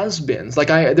the has-beens.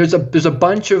 There's a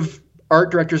bunch of art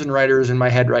directors and writers in my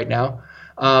head right now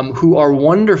who are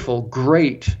wonderful,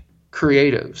 great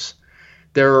creatives.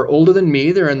 They're older than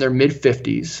me. They're in their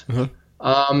mid-50s.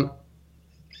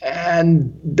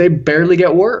 And they barely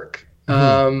get work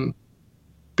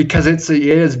because it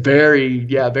is very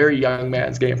young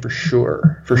man's game for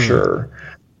sure.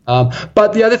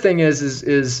 But the other thing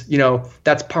is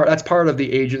that's part of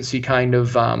the agency kind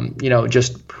of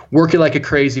just work you like a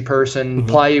crazy person,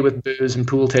 ply you with booze and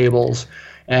pool tables,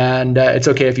 and it's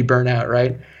okay if you burn out,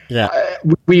 right? Yeah.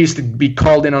 We used to be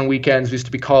called in on weekends. We used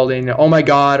to be called in. Oh my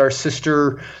God, our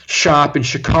sister shop in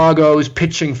Chicago is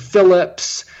pitching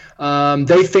Philips.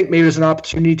 They think maybe there's an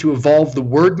opportunity to evolve the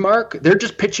word mark. They're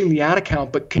just pitching the ad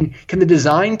account, but can the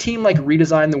design team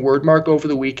redesign the word mark over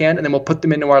the weekend, and then we'll put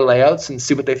them into our layouts and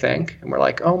see what they think? And we're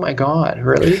like, oh my God,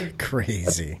 really?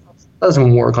 Crazy. That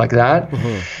doesn't work like that.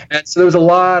 And so there was a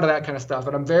lot of that kind of stuff.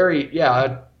 And I'm very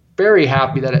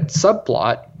happy that at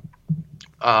Subplot,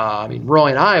 Roy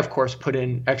and I, of course, put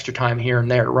in extra time here and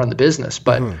there to run the business,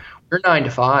 but we're 9 to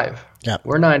 5. Yeah.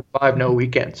 We're 9 to 5, no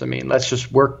weekends. Let's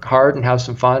just work hard and have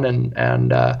some fun and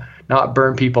not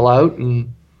burn people out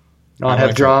and not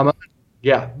have drama.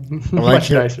 Yeah. Much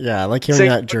nicer. Yeah, I like hearing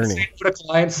that journey.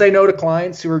 Say no to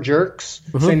clients who are jerks.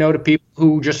 Say no to people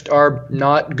who just are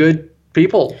not good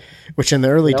people. Which in the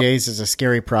early days is a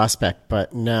scary prospect,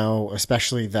 but now,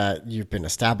 especially that you've been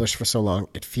established for so long,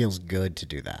 it feels good to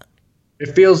do that.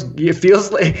 It feels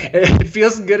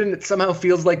good, and it somehow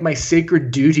feels like my sacred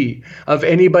duty of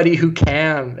anybody who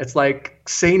can. It's like,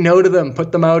 say no to them,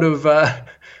 put them out of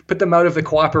the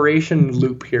cooperation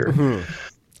loop here.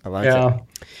 I like it.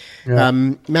 Yeah.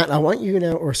 Matt, Matthew, I want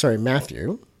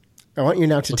you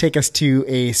now to take us to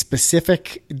a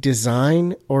specific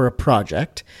design or a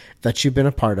project that you've been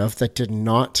a part of that did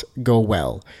not go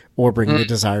well or bring the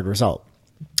desired result.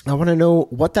 I want to know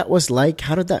what that was like.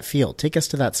 How did that feel? Take us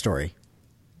to that story.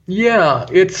 Yeah,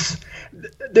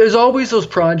 there's always those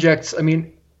projects.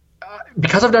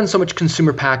 Because I've done so much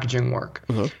consumer packaging work,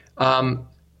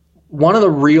 one of the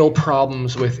real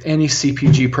problems with any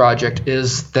CPG project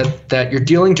is that you're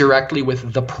dealing directly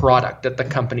with the product that the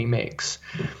company makes.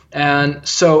 And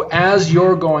so as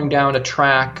you're going down a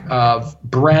track of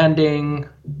branding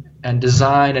and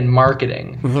design and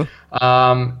marketing,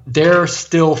 they're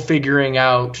still figuring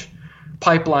out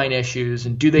pipeline issues,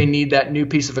 and do they need that new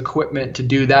piece of equipment to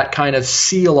do that kind of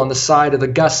seal on the side of the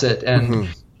gusset, and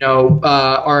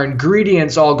our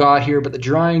ingredients all got here, but the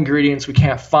dry ingredients we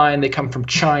can't find, they come from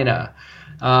China.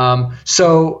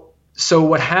 So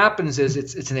what happens is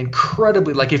it's an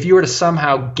incredibly, if you were to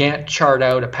somehow Gantt chart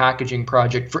out a packaging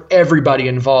project for everybody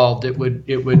involved, it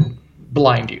would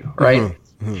blind you, right?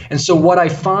 And so what I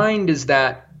find is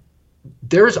that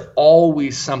there's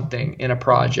always something in a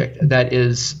project that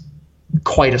is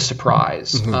quite a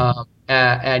surprise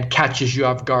and catches you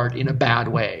off guard in a bad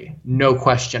way, no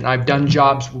question. I've done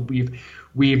jobs where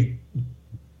we've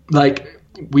made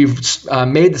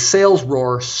the sales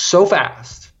roar so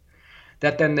fast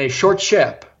that then they short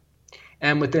ship,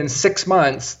 and within 6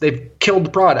 months they've killed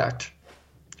the product,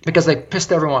 because they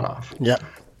pissed everyone off. Yeah.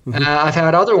 Mm-hmm. I've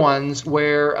had other ones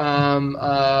where,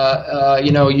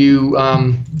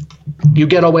 you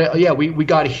get away. Yeah, we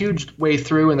got a huge way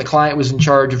through, and the client was in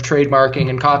charge of trademarking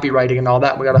and copywriting and all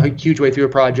that. We got a huge way through a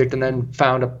project, and then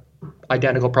found a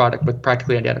identical product with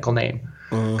practically identical name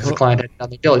because the client had done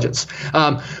their diligence.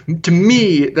 To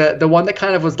me, the one that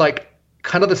kind of was like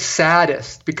kind of the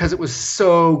saddest because it was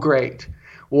so great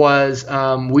was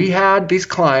we had these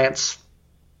clients.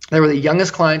 They were the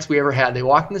youngest clients we ever had. They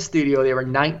walked in the studio. They were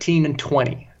 19 and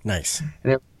 20. Nice. And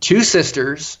they were two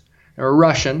sisters. They were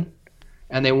Russian.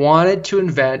 And they wanted to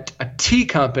invent a tea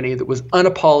company that was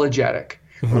unapologetic.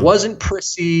 Mm-hmm. Wasn't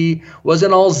prissy,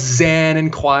 wasn't all zen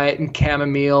and quiet and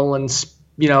chamomile and,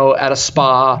 at a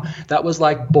spa. That was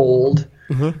like bold,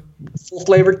 full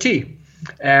flavored tea.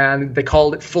 And they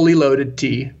called it fully loaded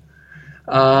tea.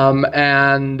 We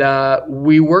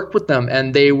worked with them,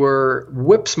 and they were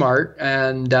whip smart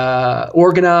and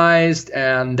organized,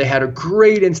 and they had a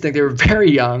great instinct. They were very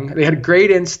young. They had a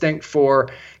great instinct for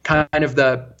kind of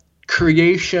the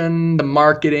creation, the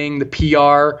marketing, the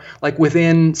PR. Like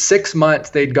within 6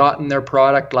 months, they'd gotten their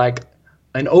product like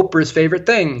an Oprah's favorite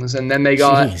things, and then they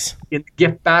got in the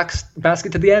gift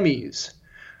basket to the Emmys.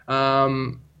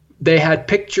 They had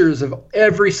pictures of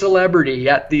every celebrity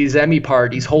at these Emmy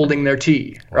parties holding their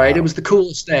tea, right? Wow. It was the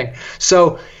coolest thing.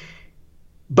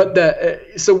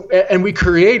 And we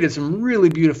created some really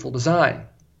beautiful design,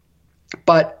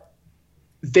 but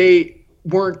they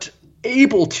weren't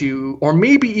able to, or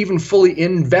maybe even fully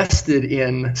invested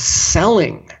in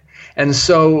selling. And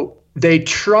so they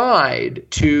tried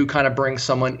to kind of bring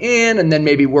someone in and then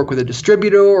maybe work with a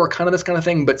distributor or kind of this kind of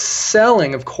thing. But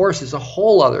selling, of course, is a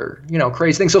whole other,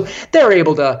 crazy thing. So they're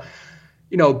able to,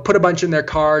 put a bunch in their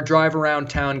car, drive around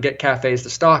town, get cafes to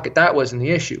stock it. That wasn't the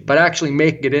issue. But actually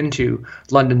making it into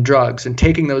London Drugs and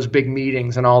taking those big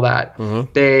meetings and all that,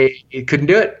 they couldn't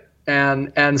do it.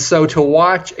 And so to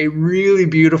watch a really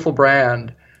beautiful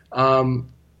brand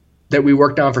that we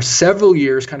worked on for several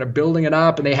years, kind of building it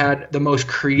up, and they had the most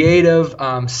creative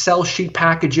sell sheet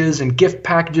packages and gift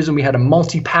packages, and we had a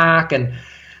multi-pack. And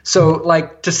so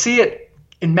like to see it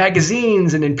in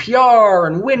magazines and in PR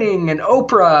and winning and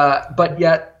Oprah, but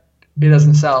yet it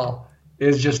doesn't sell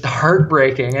is just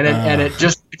heartbreaking. And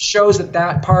it shows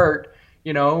that part,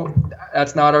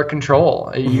 that's not our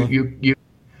control.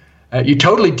 You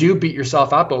totally do beat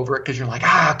yourself up over it because you're like,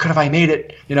 could have I made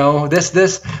it,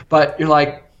 this, but you're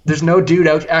like, there's no dude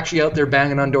actually out there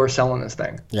banging on doors selling this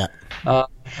thing. Yeah.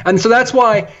 And so that's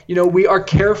why, we are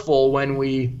careful when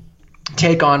we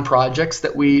take on projects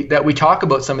that we talk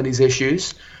about some of these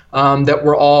issues, that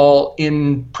we're all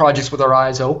in projects with our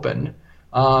eyes open,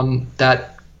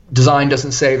 that design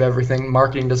doesn't save everything.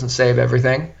 Marketing doesn't save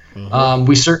everything.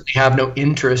 We certainly have no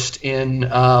interest in,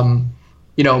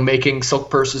 making silk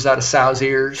purses out of sow's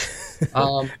ears.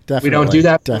 We don't do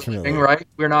that for anything, right?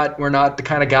 We're not the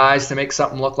kind of guys to make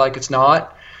something look like it's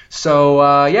not. So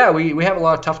we have a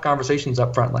lot of tough conversations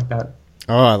up front like that.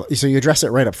 Oh, so you address it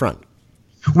right up front.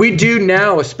 We do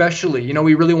now, especially.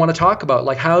 We really want to talk about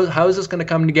like how is this going to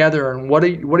come together, and what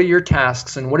are your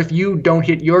tasks, and what if you don't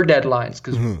hit your deadlines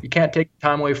because you can't take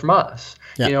time away from us,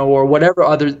 or whatever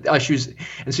other issues.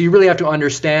 And so you really have to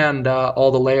understand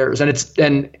all the layers. And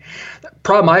the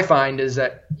problem I find is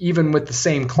that even with the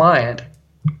same client,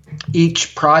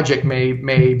 each project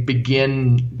may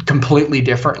begin completely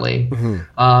differently.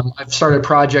 I've started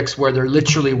projects where there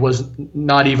literally was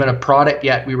not even a product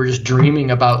yet. We were just dreaming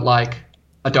about like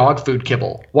a dog food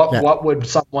kibble. What would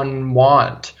someone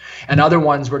want? And other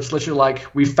ones where it's literally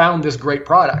like, we found this great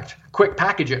product, quick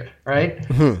package it, right?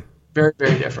 Very,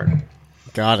 very different.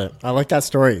 Got it. I like that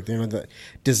story. The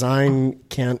design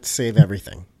can't save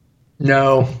everything.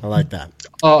 No. I like that.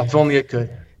 Oh, if only it could.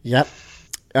 Yep.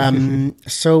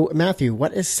 So Matthew,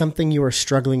 what is something you are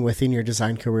struggling with in your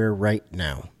design career right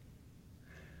now?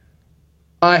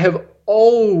 I have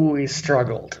always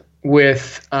struggled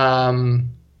with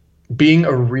being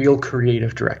a real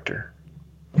creative director.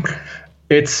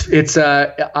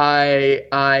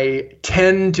 I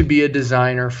tend to be a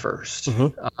designer first,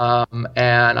 and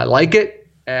I like it,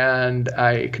 and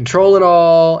I control it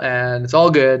all, and it's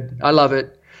all good. I love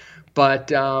it, but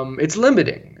it's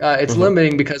limiting. It's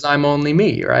limiting because I'm only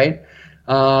me, right?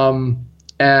 But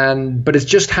it's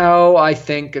just how I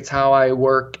think. It's how I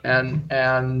work,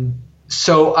 and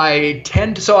so I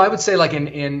tend to. So I would say, like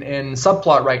in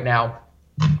Subplot right now,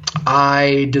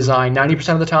 I design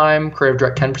 90% of the time, creative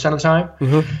direct 10% of the time.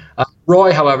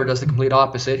 Roy, however, does the complete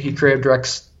opposite. He creative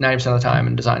directs 90% of the time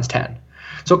and designs 10.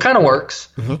 So it kind of works.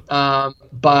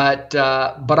 But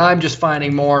I'm just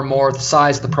finding more and more the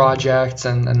size of the projects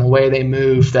and the way they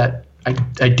move that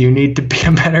I do need to be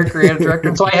a better creative director.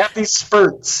 And so I have these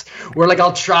spurts where like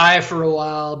I'll try for a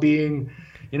while being,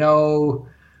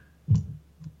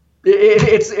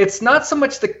 it's not so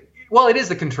much it is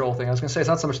the control thing. I was going to say it's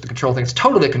not so much the control thing. It's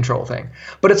totally the control thing.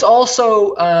 But it's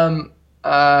also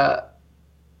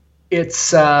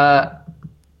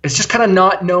it's just kind of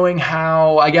not knowing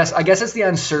how, I guess it's the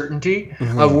uncertainty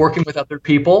of working with other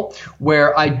people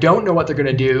where I don't know what they're going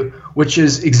to do, which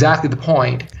is exactly the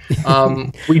point.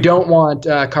 We don't want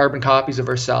carbon copies of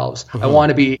ourselves. I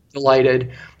want to be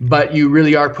delighted, but you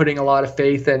really are putting a lot of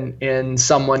faith in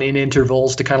someone in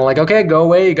intervals to kind of like, okay, go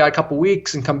away. You got a couple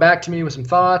weeks and come back to me with some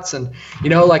thoughts. And,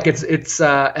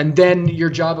 and then your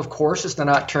job, of course, is to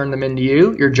not turn them into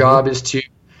you. Your job is to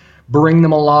bring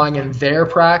them along in their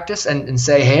practice and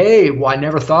say, hey, well, I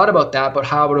never thought about that, but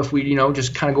how about if we,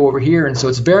 just kind of go over here? And so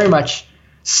it's very much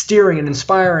steering and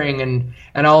inspiring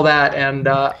and all that. And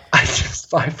I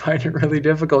find it really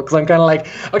difficult because I'm kind of like,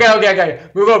 okay,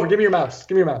 move over. Give me your mouse.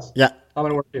 Yeah. I'm going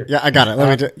to work here. Yeah, I got it. Let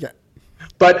me do it. Yeah.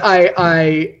 But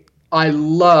I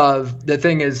love, the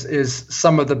thing is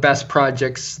some of the best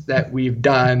projects that we've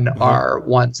done are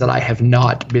ones that I have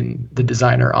not been the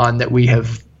designer on, that we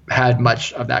have had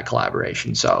much of that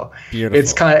collaboration. So beautiful.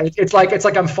 It's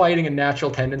like I'm fighting a natural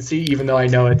tendency, even though I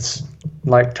know it's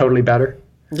like totally better.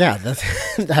 Yeah,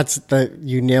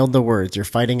 you nailed the words. You're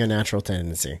fighting a natural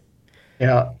tendency.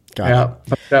 Yeah. Got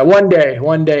it. But, one day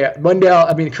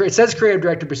it says creative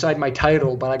director beside my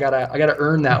title, but I gotta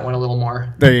earn that one a little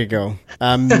more. There you go.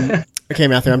 Okay,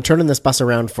 Matthew, I'm turning this bus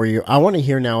around for you. I want to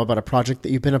hear now about a project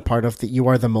that you've been a part of that you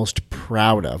are the most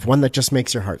proud of, one that just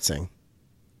makes your heart sing.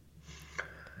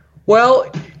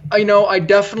 Well, I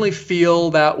definitely feel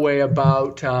that way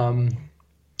about, I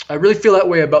really feel that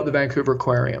way about the Vancouver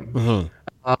Aquarium.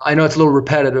 I know it's a little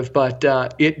repetitive, but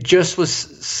it just was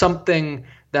something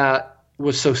that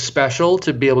was so special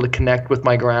to be able to connect with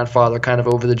my grandfather kind of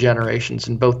over the generations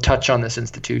and both touch on this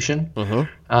institution. That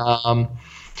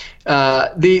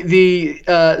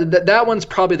one's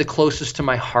probably the closest to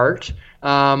my heart.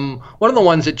 One of the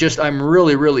ones that I'm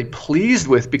really, really pleased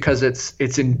with because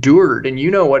it's endured, and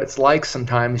you know what it's like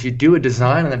sometimes. You do a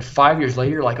design and then 5 years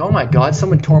later you're like, oh my God,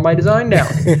 someone tore my design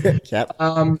down. Yep.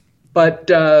 But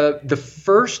the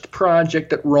first project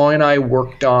that Roy and I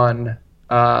worked on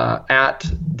at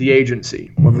the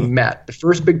agency when we met, the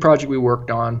first big project we worked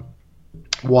on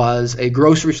was a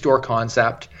grocery store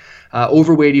concept.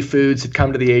 Overweighty Foods had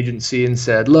come to the agency and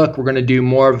said, look, we're going to do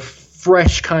more of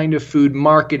fresh kind of food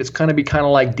market. It's going to be kind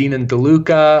of like Dean and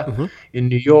DeLuca in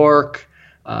New York.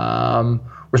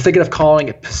 We're thinking of calling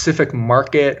it Pacific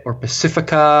Market or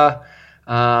Pacifica.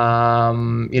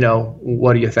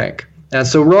 What do you think? And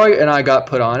so Roy and I got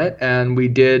put on it, and we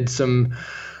did some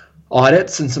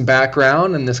audits and some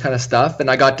background and this kind of stuff. And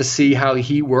I got to see how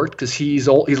he worked because he's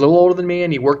a little older than me,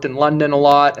 and he worked in London a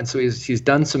lot. And so he's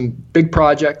done some big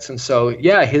projects. And so,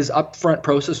 yeah, his upfront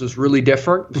process was really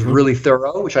different. It was really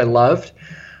thorough, which I loved.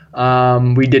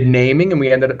 We did naming, and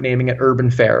we ended up naming it Urban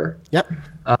Fare. Yep.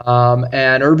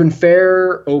 And Urban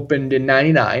Fare opened in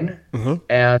 99,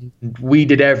 and we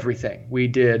did everything. We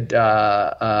did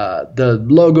the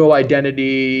logo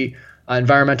identity,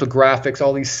 environmental graphics,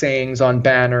 all these sayings on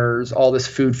banners, all this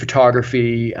food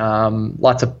photography,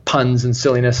 lots of puns and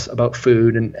silliness about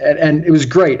food, and it was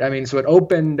great. I mean, so it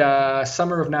opened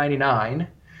summer of 99,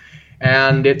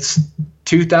 and it's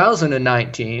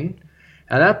 2019,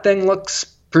 and that thing looks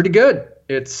pretty good.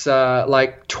 It's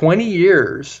like 20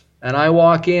 years, and I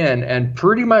walk in, and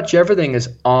pretty much everything is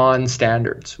on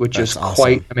standards, which is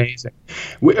quite amazing.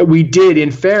 We did, in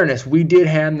fairness,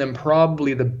 hand them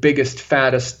probably the biggest,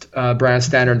 fattest brand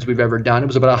standards we've ever done. It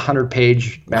was about a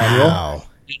 100-page manual. Wow.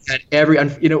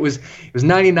 And it was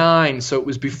 99, so it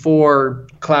was before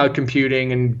cloud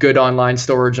computing and good online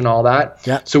storage and all that.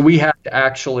 Yeah. So we had to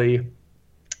actually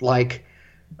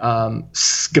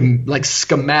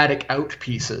schematic out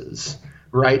pieces,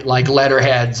 right? Like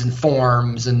letterheads and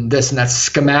forms and this and that,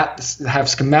 have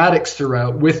schematics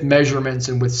throughout with measurements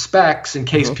and with specs in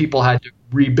case people had to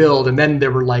rebuild. And then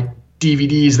there were like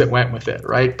DVDs that went with it,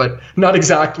 right? But not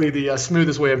exactly the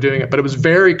smoothest way of doing it, but it was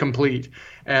very complete.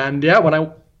 And yeah, when I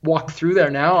walk through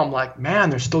there now, I'm like, man,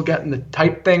 they're still getting the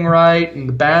type thing right, and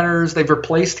the banners they've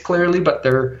replaced clearly, but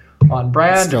they're on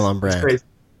brand. Still on brand. It's crazy.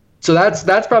 So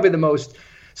that's probably the most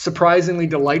surprisingly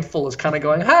delightful, is kind of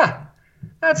going,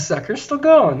 that sucker's still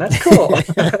going. That's cool.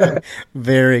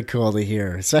 Very cool to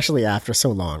hear, especially after so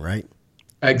long, right?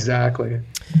 Exactly.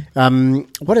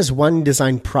 What is one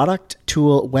design product,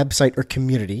 tool, website, or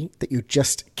community that you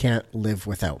just can't live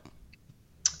without?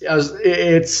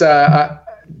 It's the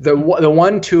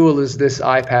one tool is this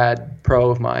iPad Pro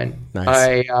of mine.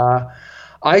 Nice.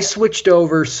 I switched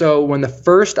over. So when the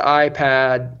first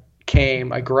iPad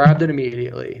came, I grabbed it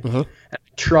immediately and I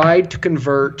tried to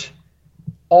convert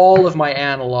all of my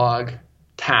analog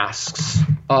tasks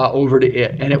over to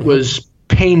it. And it was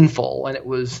painful and it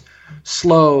was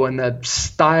slow, and the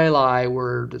styluses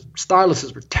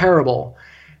were terrible.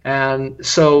 And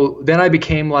so then I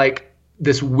became like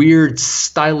this weird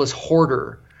stylus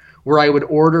hoarder where I would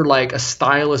order like a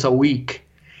stylus a week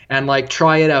and like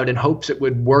try it out in hopes it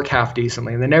would work half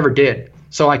decently. And they never did.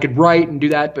 So I could write and do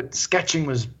that, but sketching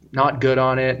was not good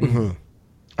on it. And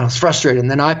I was frustrated. And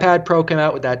then iPad Pro came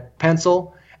out with that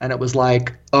pencil, and it was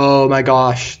like, oh my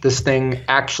gosh, this thing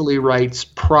actually writes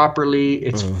properly.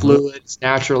 It's fluid, it's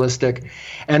naturalistic.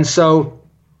 And so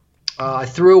I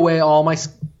threw away all my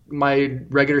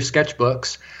regular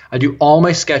sketchbooks. I do all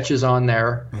my sketches on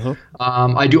there.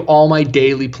 I do all my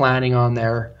daily planning on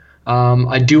there.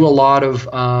 I do a lot of,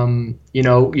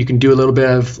 you can do a little bit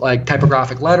of like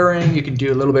typographic lettering. You can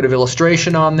do a little bit of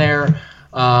illustration on there.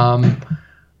 For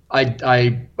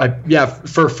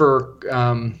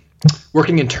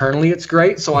working internally, it's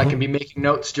great. So I can be making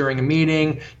notes during a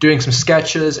meeting, doing some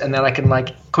sketches, and then I can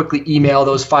like quickly email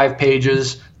those 5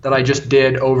 pages that I just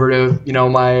did over to,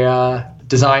 my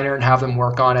designer and have them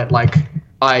work on it. Like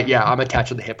I'm attached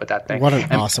to the hip with that thing. What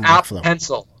an awesome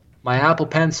workflow. My Apple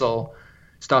Pencil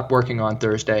stopped working on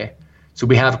Thursday, so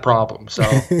we have a problem. So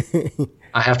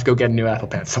I have to go get a new Apple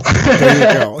Pencil. There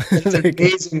you go. It's an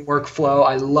amazing workflow.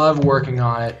 I love working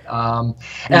on it,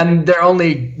 and they're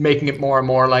only making it more and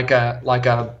more like a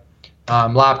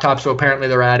laptop. So apparently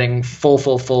they're adding full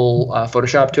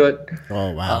Photoshop to it.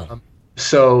 Oh wow!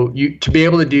 So to be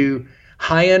able to do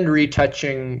high-end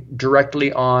retouching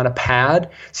directly on a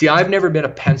pad. See, I've never been a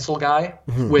pencil guy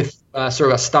with sort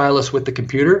of a stylus with the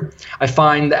computer. I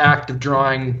find the act of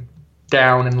drawing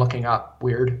down and looking up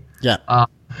weird. Yeah.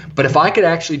 But if I could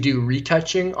actually do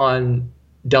retouching on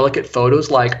delicate photos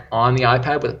like on the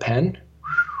iPad with a pen.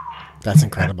 That's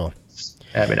incredible.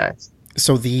 That'd be nice.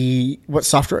 So what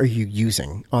software are you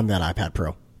using on that iPad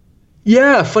Pro?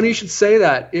 Yeah, funny you should say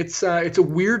that. It's a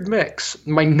weird mix.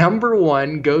 My number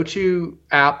one go-to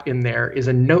app in there is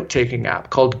a note-taking app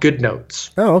called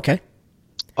GoodNotes. Oh, okay.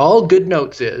 All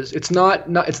GoodNotes it's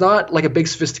not like a big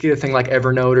sophisticated thing like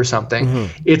Evernote or something.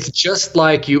 It's just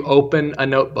like you open a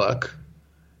notebook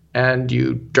and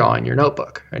you draw in your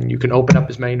notebook, and you can open up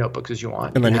as many notebooks as you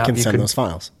want. And then you can send those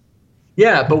files.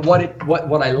 Yeah, but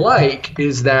what I like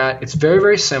is that it's very,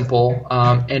 very simple,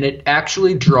 and it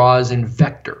actually draws in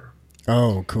vector.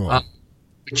 Oh, cool.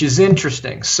 Which is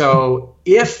interesting. So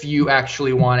if you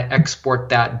actually want to export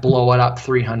that, blow it up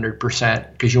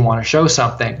 300% because you want to show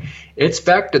something, it's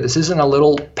vector. This isn't a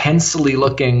little pencil-y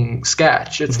looking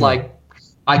sketch. It's like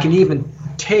I can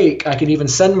even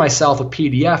send myself a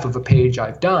PDF of a page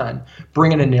I've done,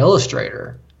 bring it in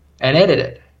Illustrator, and edit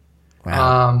it.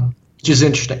 Wow. Which is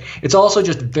interesting. It's also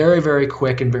just very, very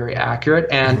quick and very accurate.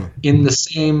 And in the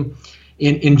same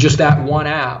in just that one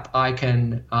app, I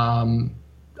can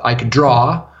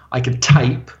draw, I can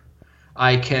type,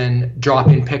 I can drop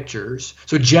in pictures.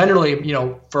 So generally,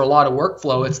 for a lot of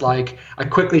workflow, it's like I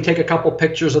quickly take a couple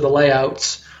pictures of the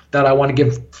layouts that I want to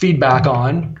give feedback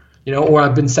on, or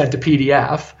I've been sent a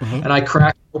PDF, and I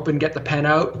crack open, get the pen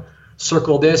out,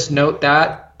 circle this, note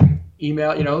that,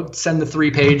 email, send the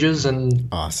 3 pages, and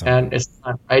awesome. And it's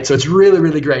done, right? So it's really,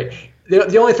 really great.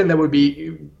 The only thing that would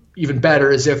be even better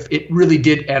is if it really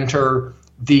did enter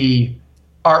the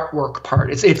artwork part.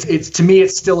 It's to me,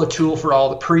 it's still a tool for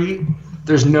all the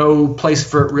there's no place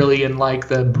for it really in like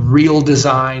the real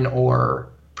design or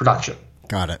production.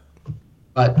 Got it.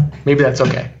 But maybe that's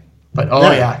okay. But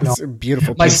it's a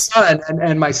beautiful piece.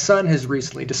 My son has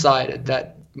recently decided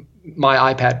that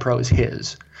my iPad Pro is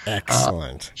his.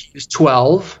 Excellent. He's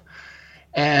 12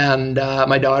 and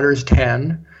my daughter is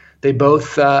 10. They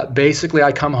both basically,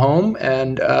 I come home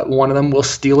and one of them will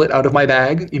steal it out of my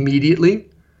bag immediately.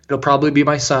 It'll probably be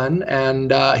my son,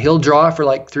 and he'll draw for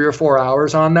like 3 or 4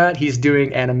 hours on that. He's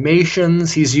doing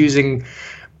animations. He's using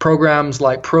programs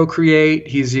like Procreate.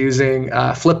 He's using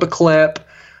Flip-a-Clip,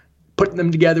 putting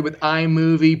them together with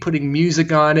iMovie, putting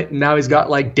music on it, and now he's got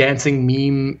like dancing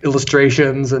meme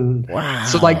illustrations. And wow.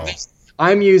 So like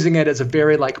I'm using it as a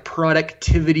very like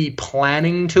productivity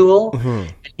planning tool.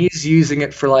 And he's using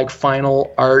it for like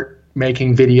final art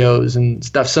making videos and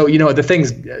stuff. So, the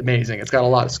thing's amazing. It's got a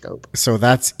lot of scope. So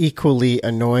that's equally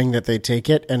annoying that they take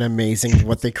it and amazing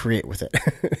what they create with it.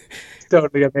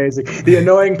 Totally amazing. The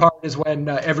annoying part is when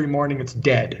every morning it's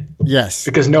dead. Yes.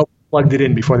 Because no one plugged it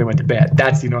in before they went to bed.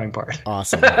 That's the annoying part.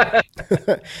 Awesome.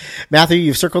 Matthew,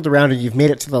 you've circled around and you've made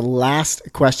it to the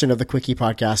last question of the Quickie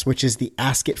podcast, which is the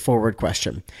Ask It Forward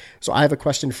question. So I have a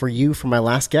question for you from my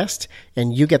last guest,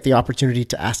 and you get the opportunity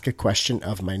to ask a question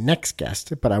of my next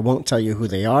guest, but I won't tell you who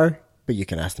they are, but you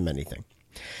can ask them anything.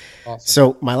 Awesome.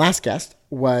 So my last guest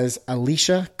was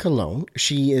Alicia Colon.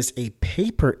 She is a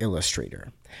paper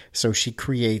illustrator. So she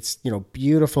creates,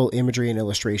 beautiful imagery and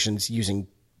illustrations using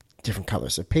different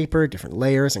colors of paper, different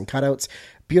layers and cutouts.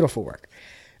 Beautiful work.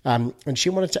 And she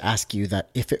wanted to ask you that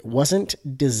if it wasn't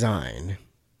design,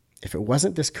 if it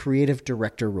wasn't this creative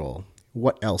director role,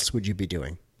 what else would you be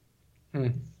doing?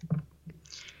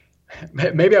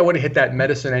 Maybe I would have hit that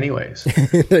medicine anyways.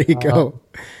 There you go.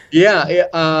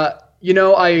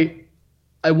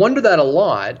 I wonder that a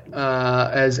lot,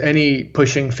 as any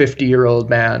pushing 50-year-old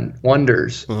man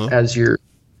wonders, as you're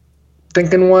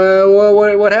thinking,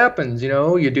 what happens?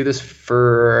 You do this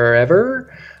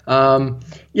forever?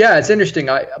 It's interesting.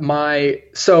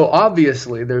 So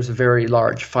obviously there's a very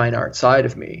large fine art side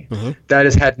of me that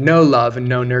has had no love and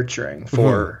no nurturing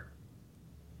for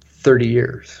 30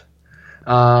 years.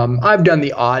 I've done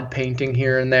the odd painting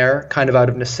here and there, kind of out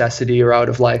of necessity or out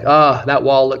of that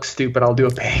wall looks stupid, I'll do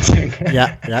a painting.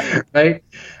 Yeah. Right?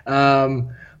 I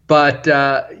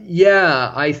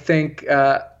think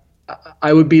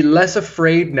I would be less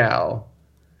afraid now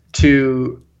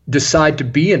to decide to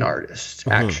be an artist,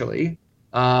 actually.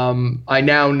 I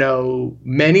now know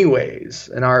many ways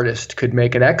an artist could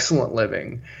make an excellent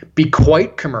living, be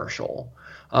quite commercial,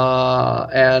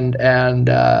 and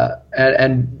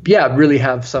really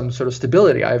have some sort of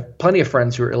stability. I have plenty of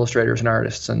friends who are illustrators and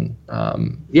artists, and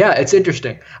it's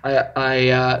interesting.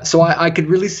 So I could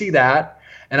really see that.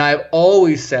 And I've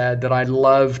always said that I'd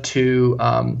love to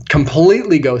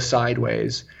completely go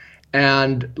sideways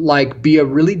and be a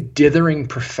really dithering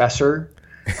professor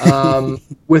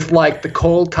with the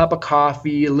cold cup of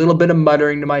coffee, a little bit of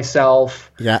muttering to myself.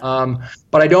 Yeah.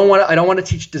 But I don't want to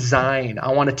teach design.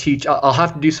 I want to teach. I'll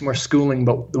have to do some more schooling.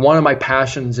 But one of my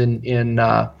passions in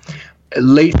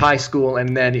late high school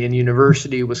and then in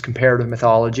university was comparative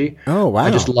mythology. Oh, wow.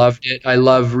 I just loved it. I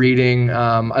love reading.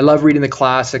 I love reading the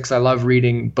classics. I love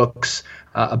reading books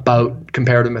about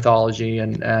comparative mythology,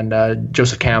 and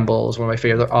Joseph Campbell is one of my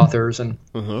favorite authors.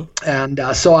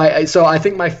 So I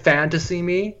think my fantasy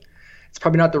me, it's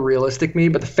probably not the realistic me,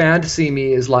 but the fantasy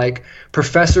me is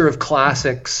professor of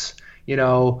classics,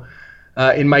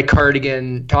 in my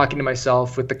cardigan, talking to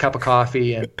myself with the cup of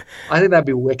coffee, and I think that'd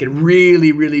be wicked.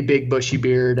 Really, really big bushy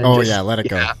beard. And let it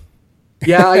go.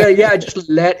 Just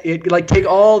let it take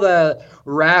all the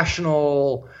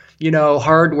rational,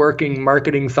 hardworking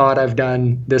marketing thought I've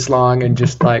done this long and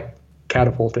just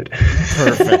catapult it.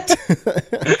 Perfect.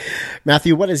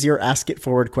 Matthew, what is your Ask It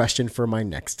Forward question for my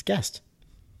next guest?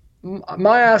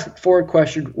 My Ask It Forward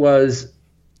question was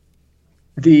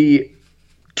the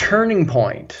turning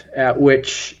point at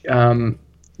which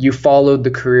you followed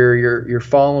the career you're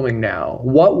following now.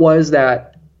 What was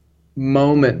that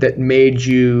moment that made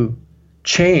you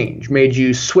change, made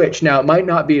you switch? Now, it might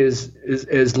not be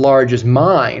as large as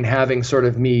mine, having sort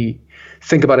of me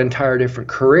think about an entire different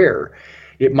career.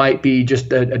 It might be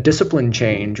just a discipline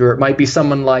change, or it might be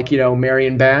someone like,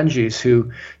 Marion Banges,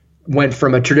 who went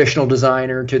from a traditional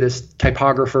designer to this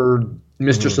typographer,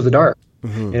 mistress of the dark.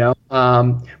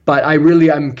 But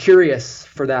I'm curious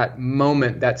for that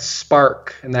moment, that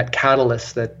spark and that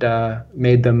catalyst that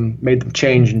made them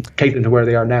change and take them to where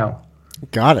they are now.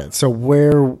 Got it. So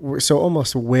where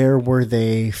were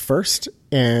they first,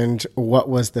 and what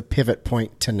was the pivot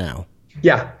point to now?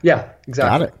 Yeah, exactly.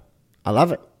 Got it. I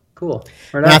love it. Cool.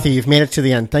 Matthew, you've made it to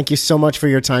the end. Thank you so much for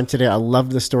your time today. I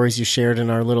loved the stories you shared in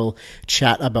our little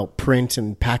chat about print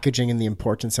and packaging and the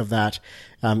importance of that.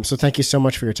 So thank you so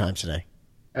much for your time today.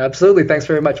 Absolutely. Thanks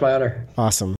very much. My honor.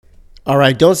 Awesome. All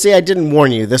right. Don't say I didn't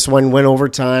warn you. This one went over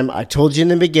time. I told you in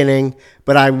the beginning,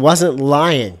 but I wasn't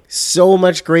lying. So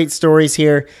much great stories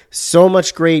here. So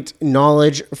much great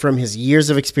knowledge from his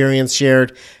years of experience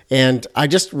shared. And I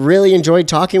just really enjoyed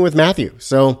talking with Matthew.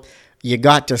 So you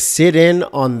got to sit in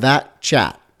on that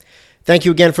chat. Thank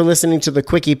you again for listening to the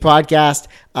Quickie podcast.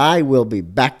 I will be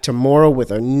back tomorrow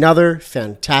with another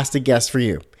fantastic guest for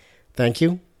you. Thank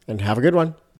you and have a good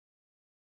one.